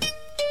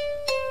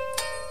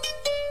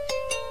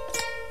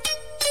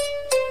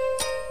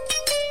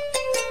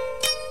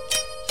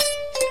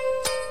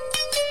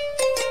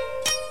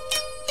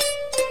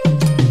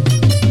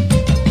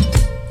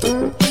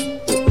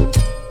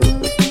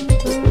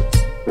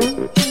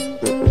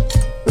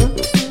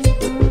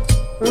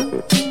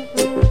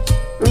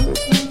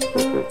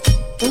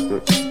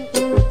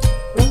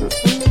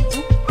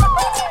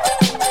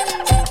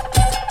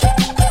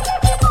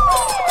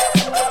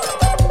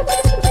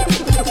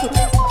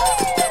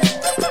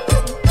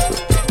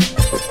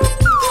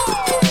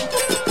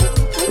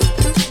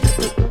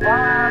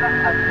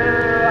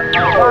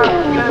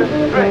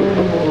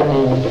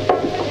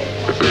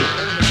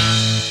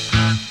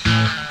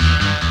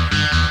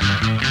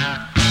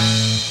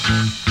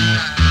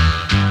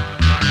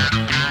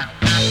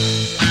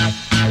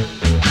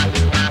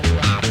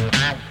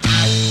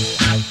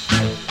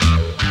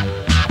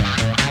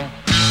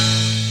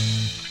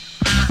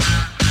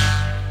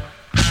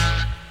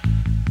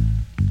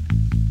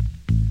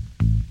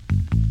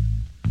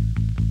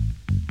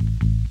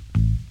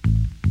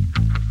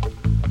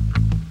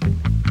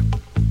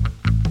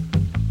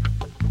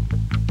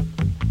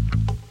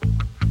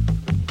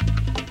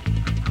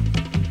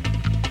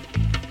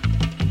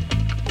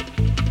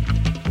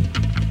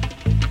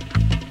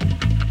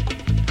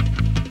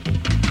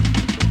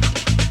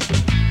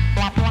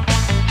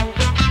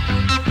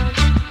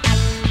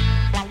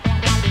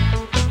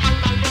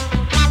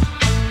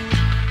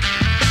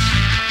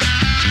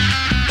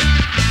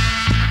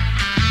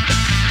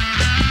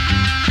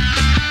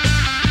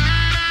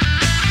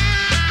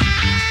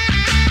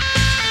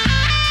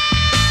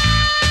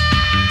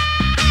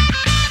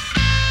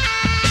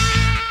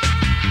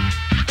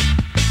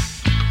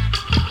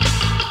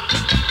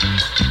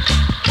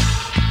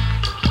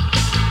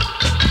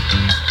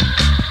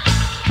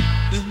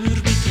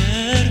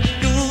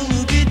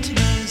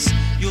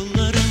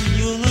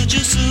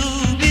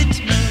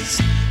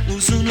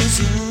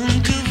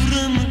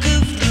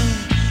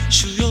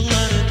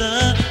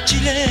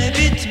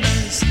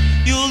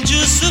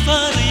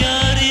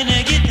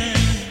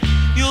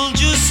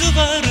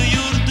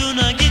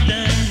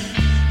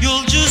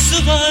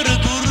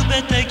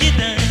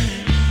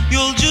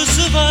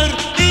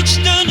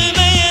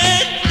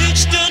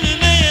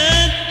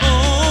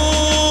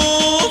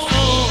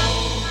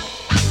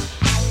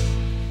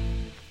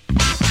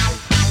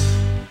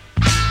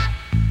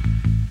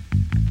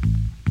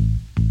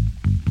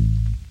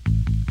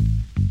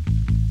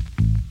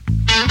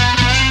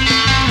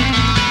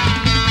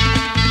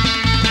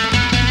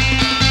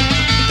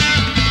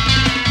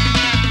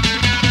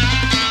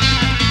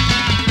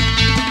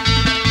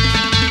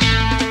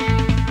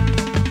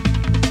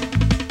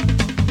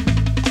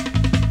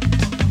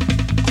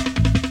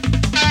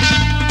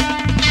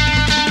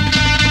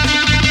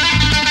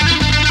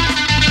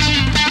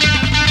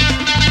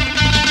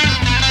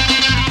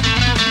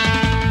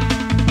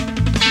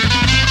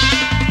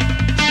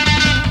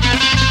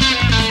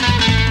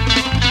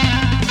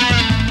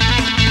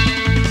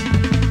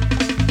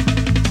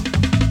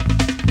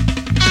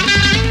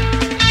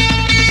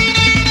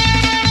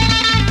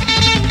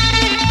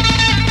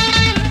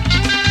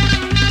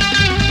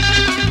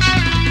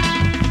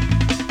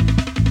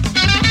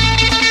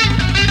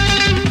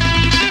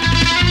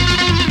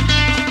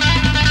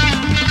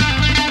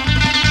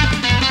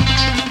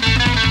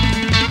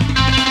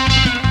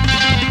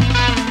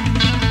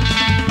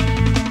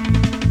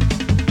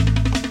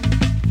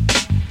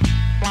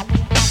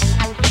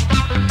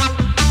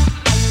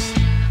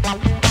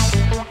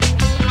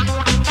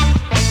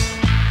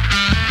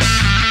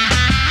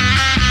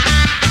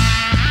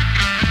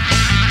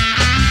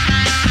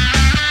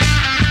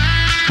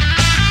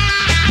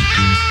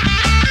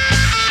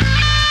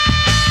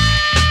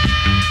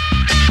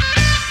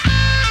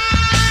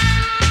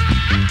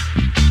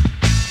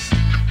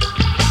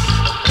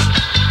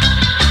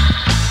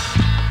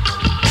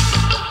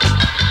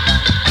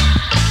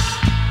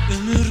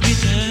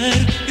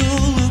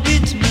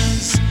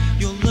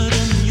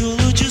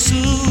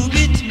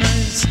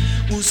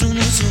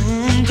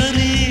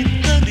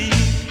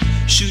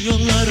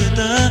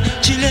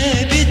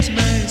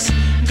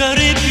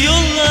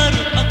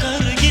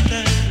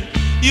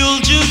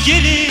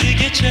 gelir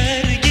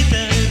geçer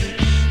gider.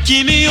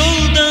 Kimi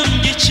yoldan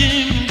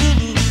geçim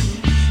bulur,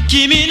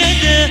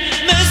 kimine de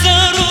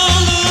mezar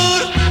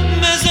olur,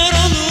 mezar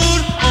olur.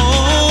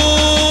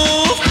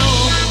 Of,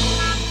 of,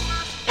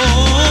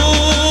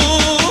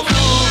 of,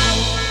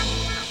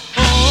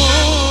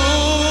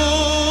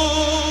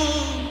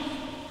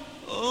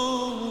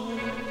 of,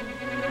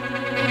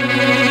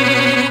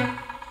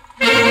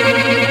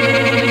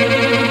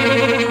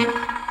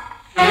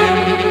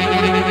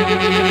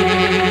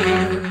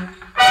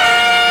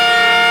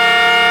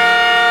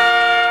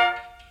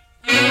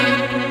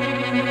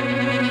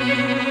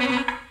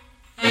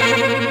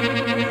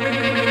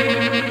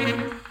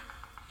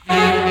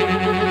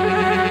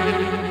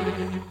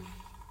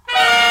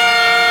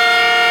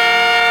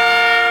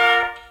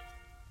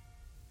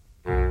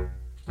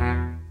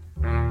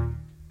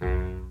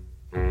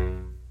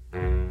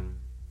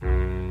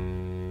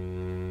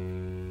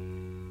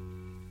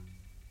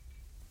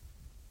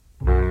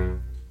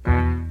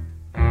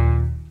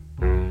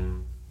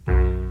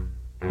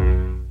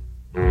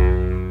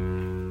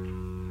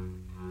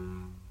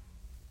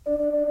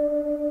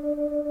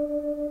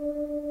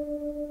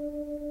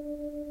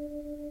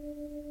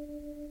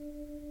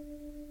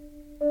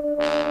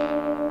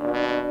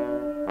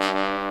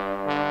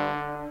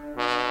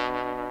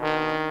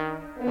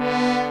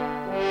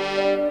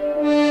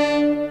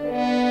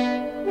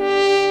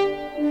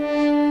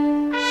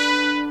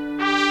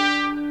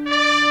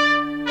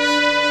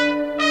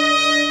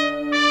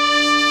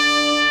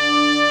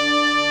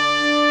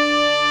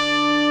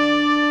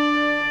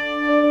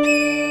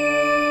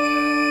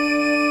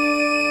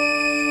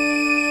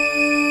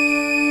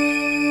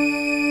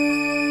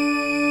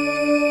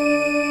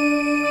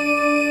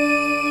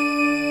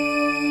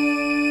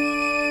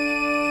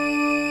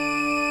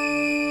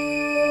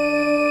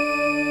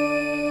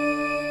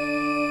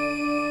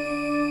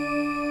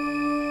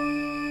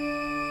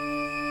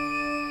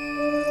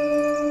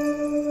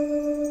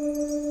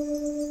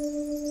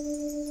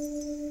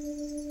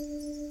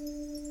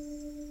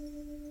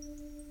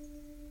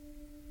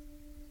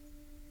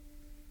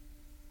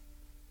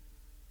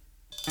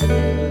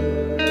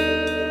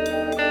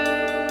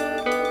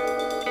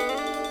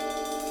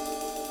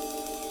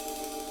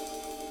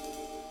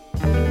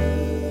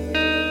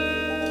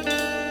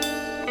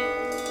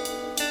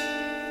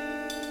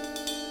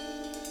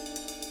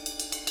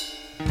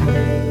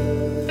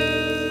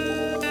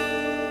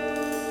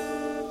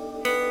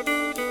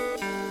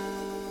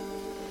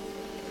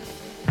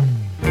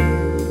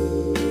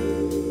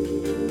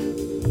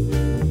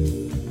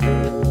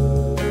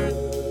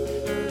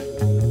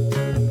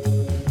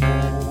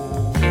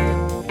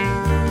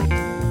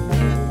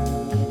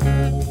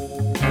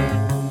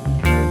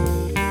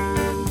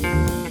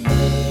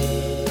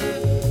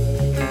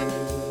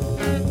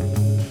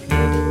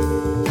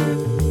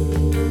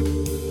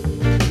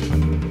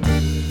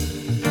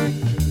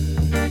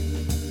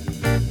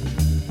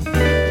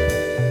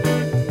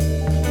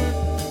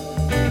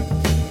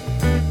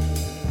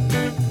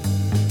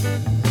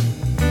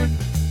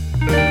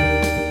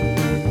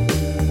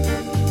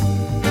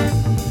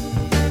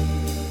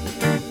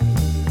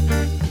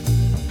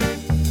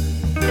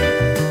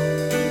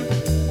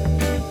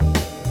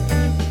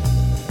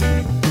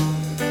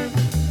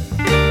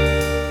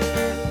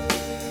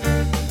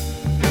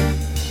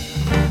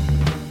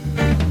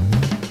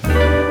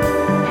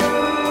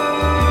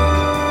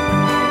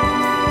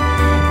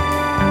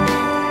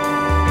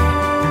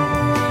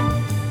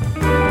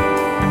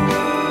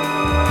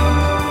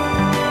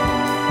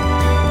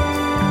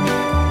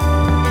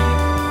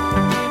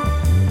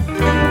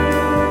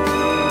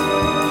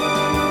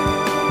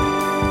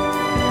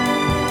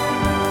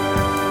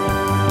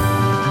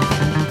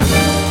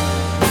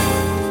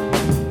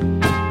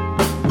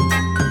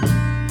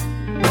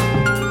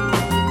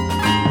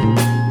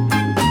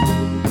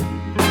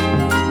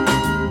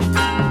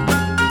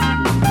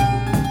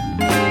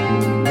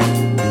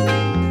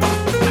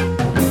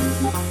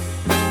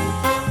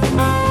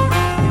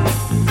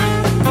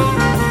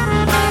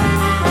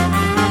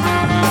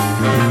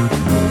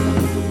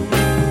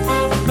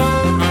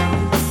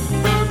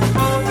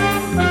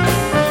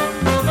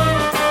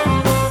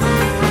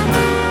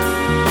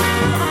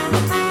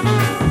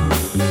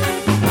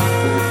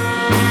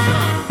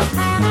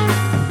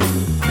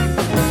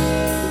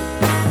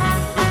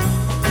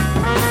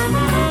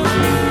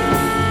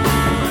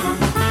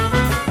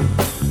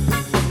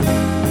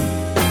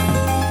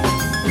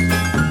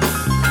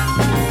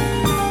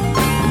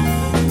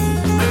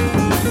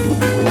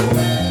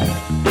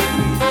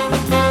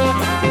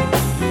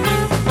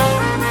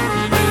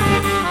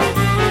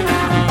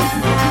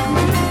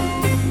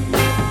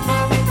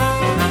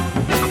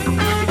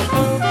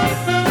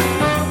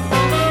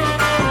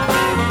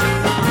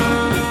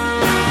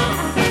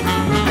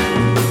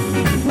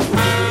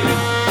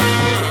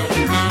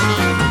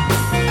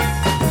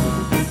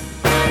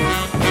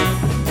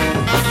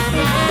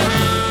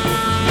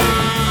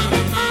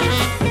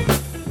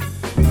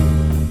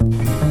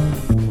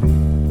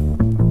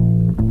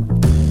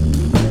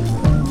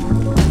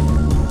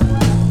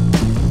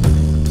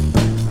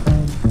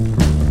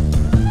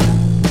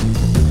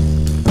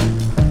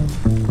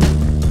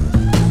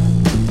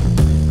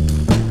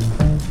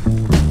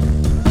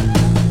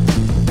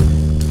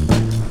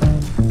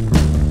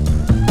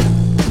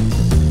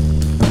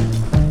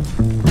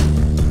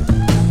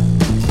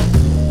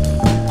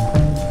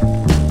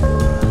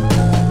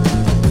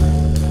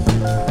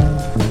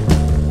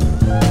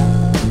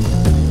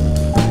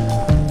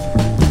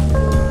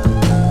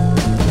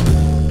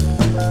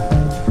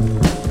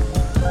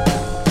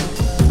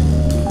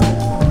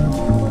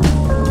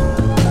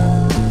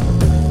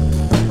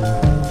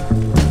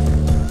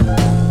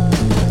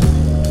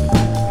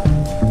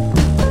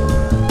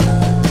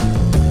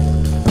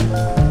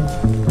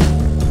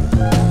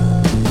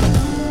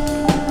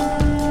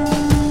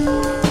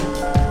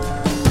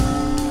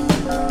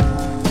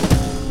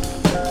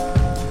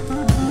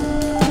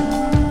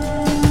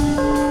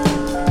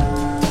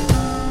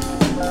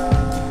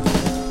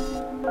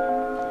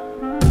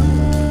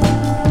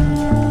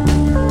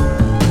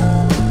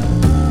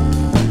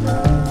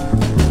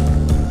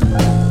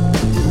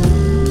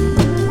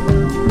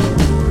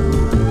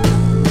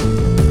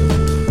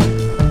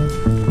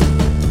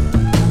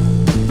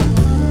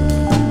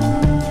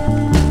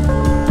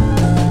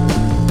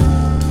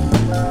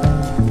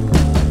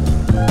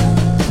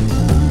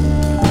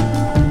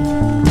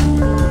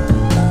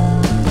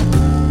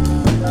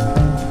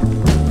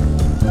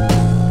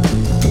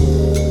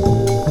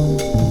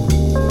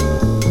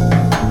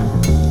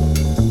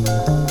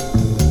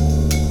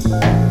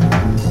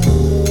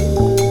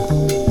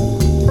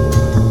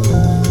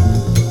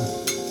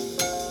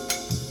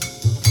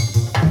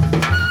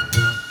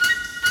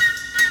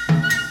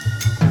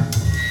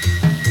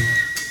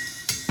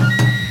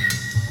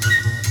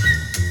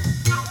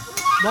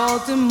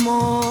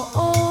 Baltimore,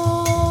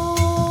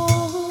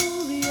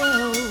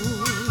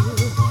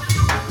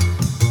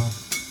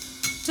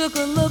 took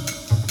a look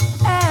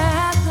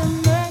at the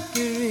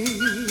mercury,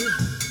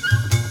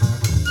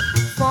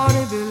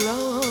 40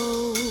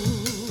 below.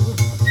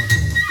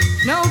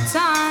 No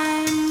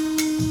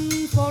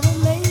time for a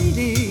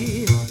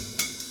lady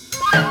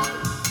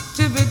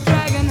to be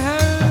dragging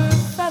her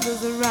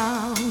feathers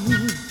around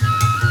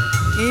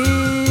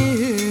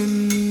in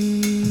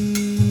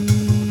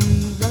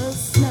the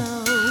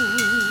snow.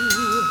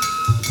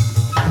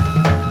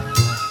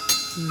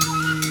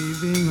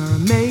 Leaving her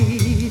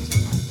maid,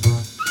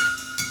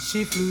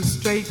 she flew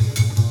straight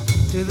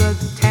to the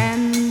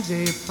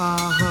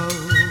Tangipahoe,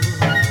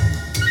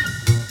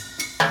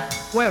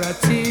 where a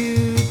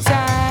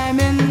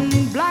two-timing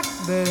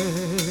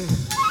blackbird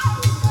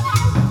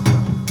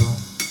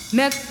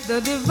met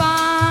the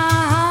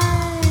divine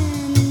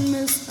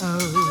Miss O.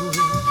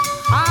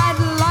 I'd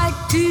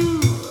like to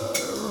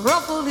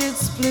ruffle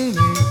its plumage,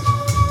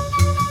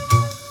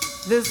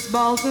 this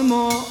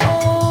Baltimore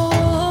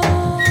Oriole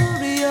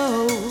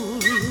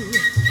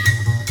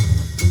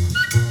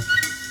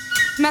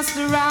messed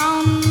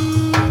around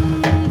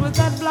with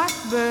that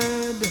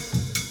blackbird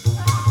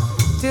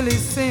till he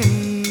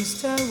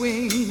singed her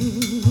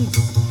wings,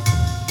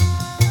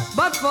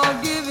 but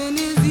forgiving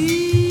is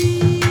easy.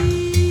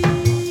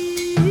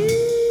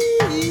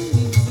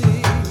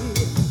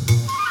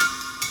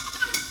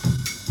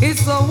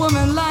 It's a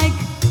woman like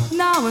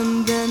now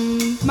and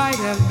then might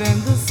have been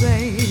the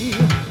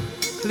same.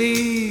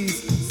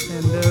 Please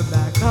send her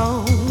back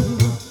home,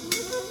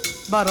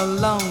 but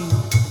alone,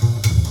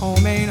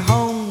 home ain't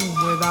home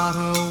without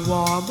her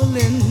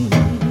warbling.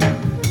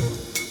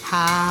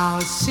 How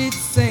she'd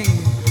sing,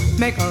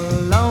 make a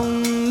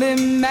lonely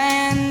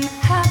man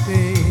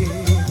happy.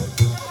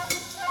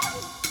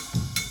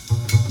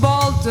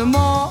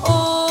 Baltimore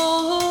Oriole.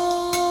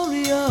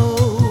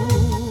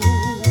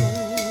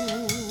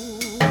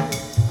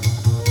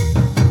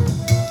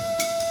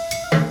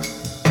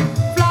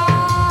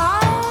 Fly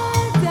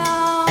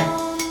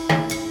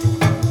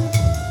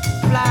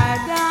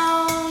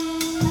down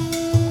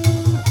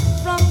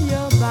from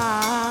your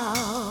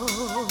bow.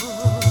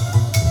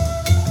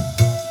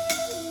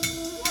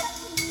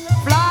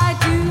 Fly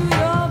to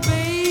your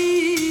baby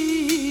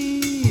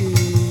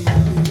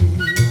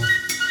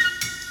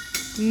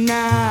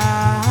now.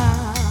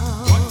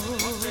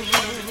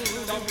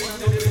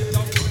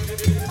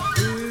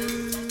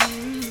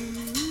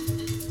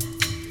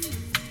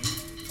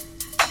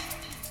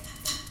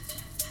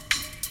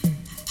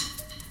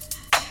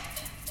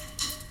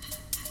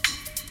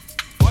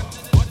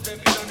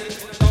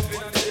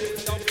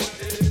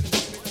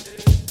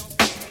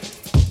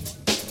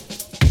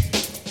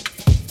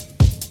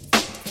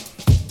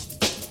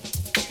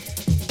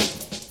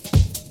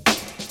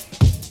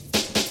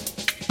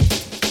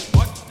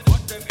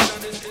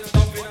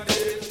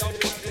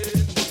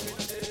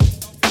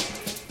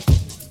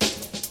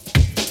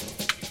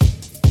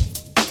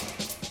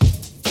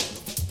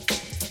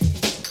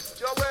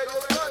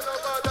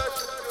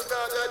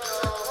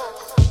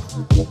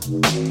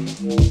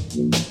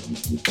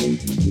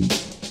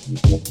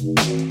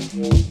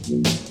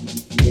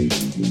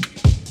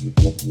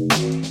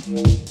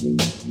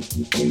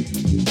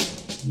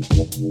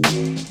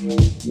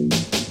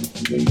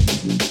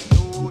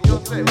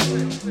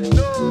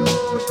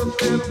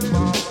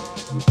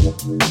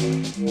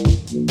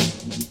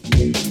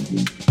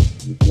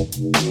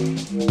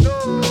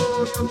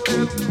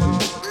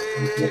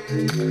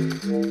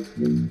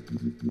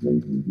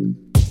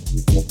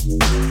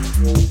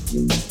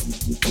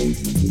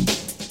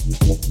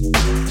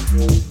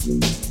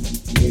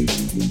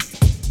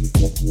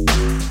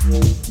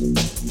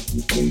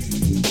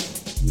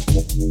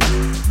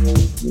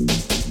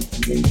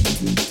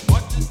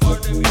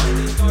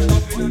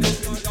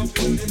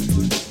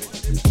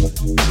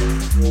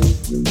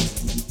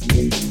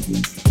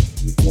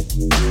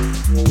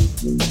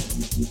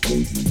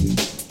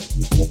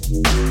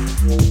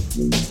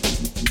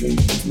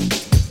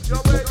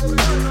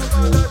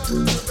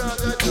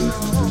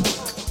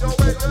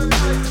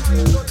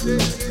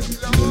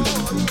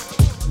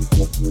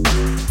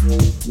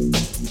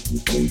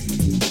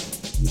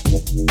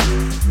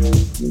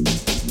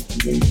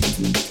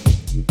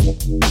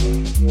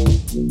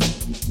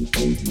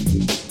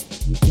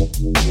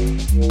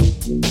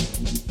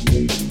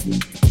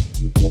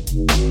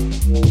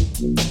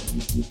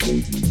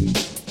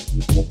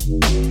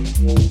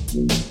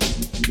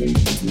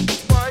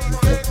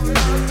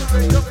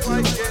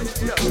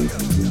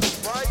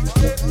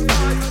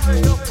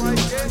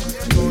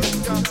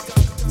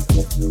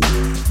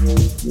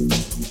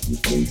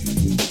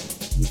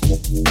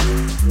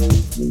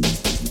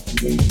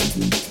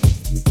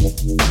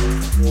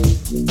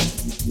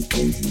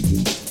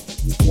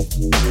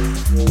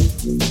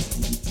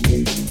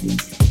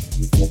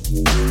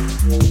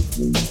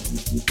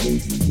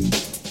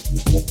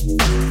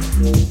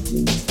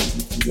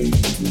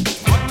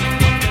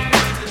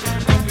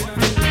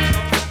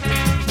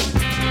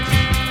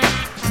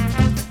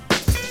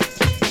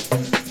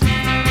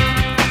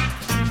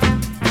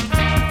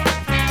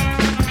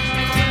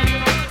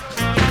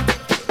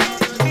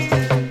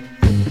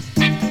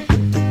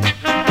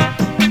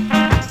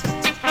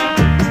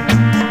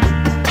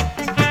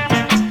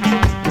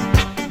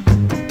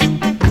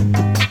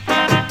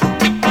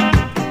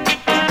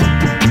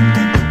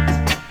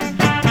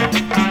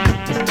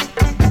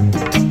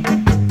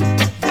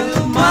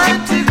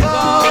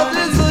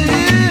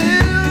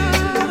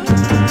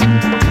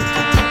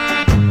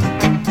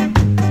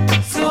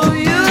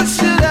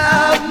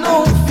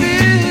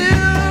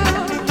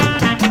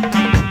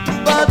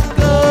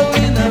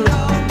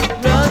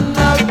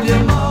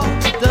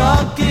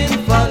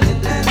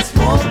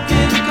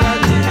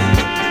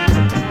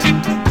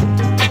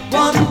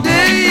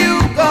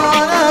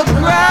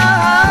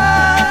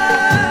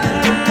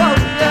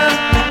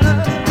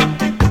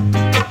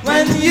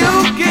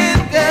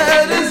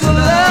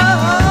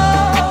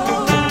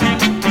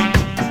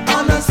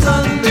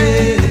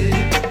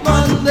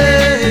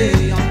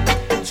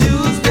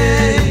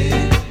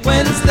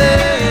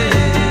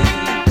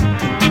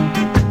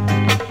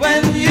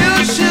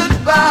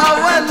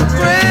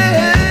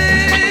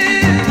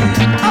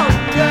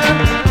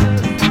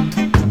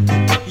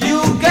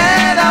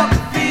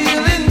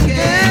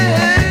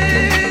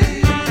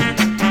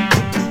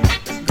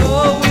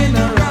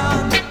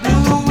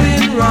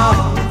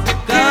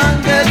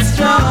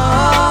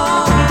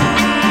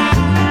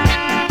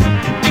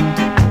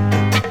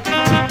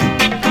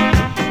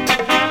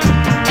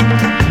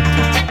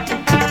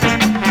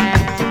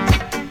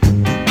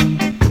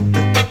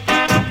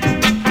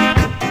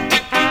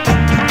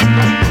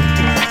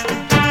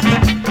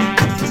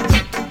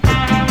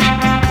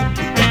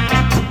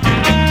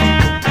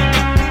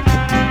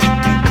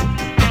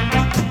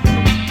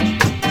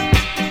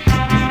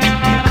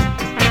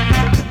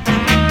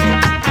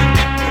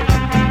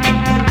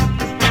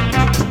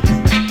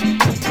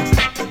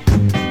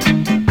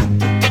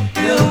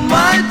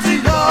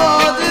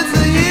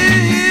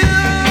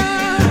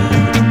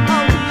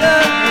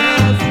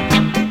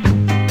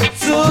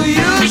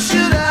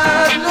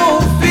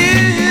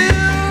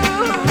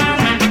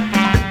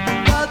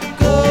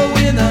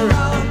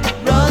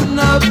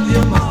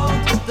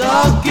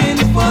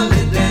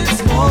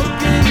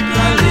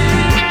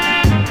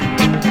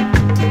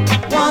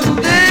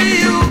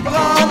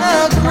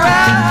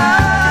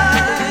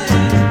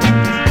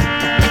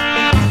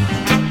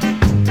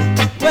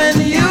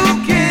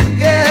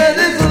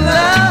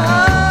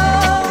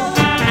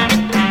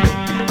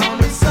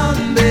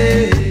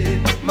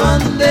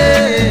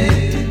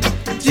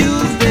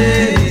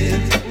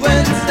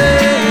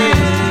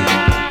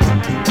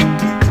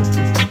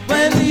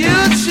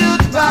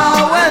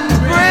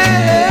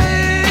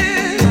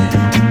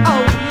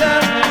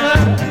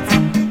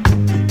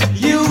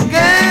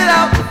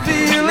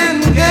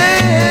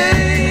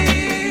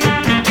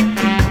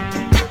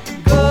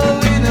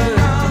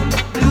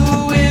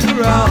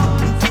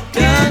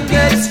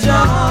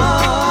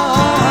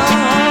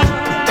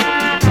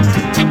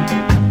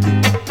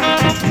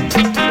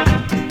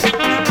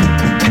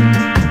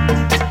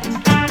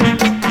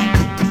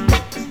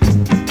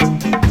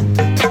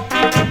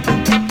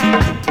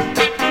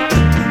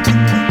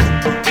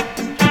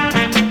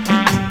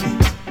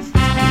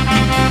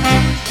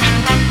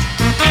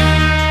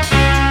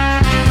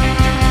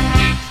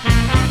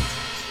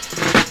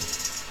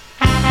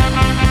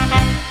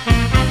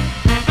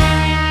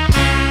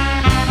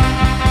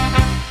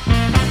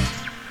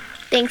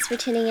 Thanks for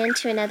tuning in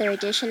to another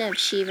edition of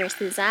She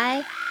vs.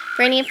 I.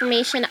 For any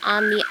information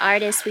on the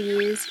artists we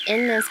used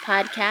in this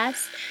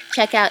podcast,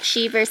 check out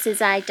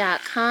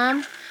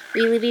sheversusi.com.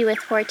 We leave you with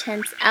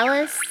Hortense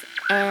Ellis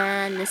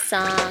and the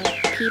song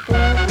People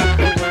Make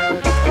the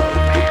World Go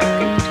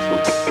round.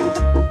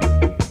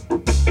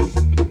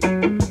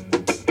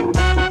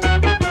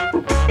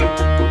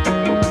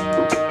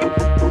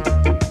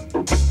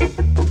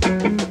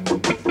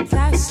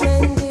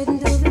 Trashmen didn't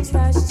do the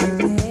trash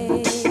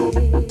today.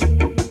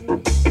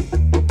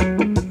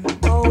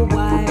 Oh,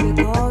 why?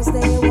 Because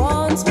they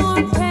want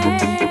more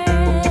pay.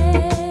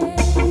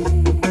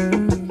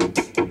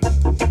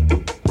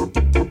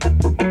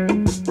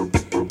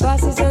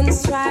 Buses on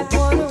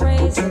strike.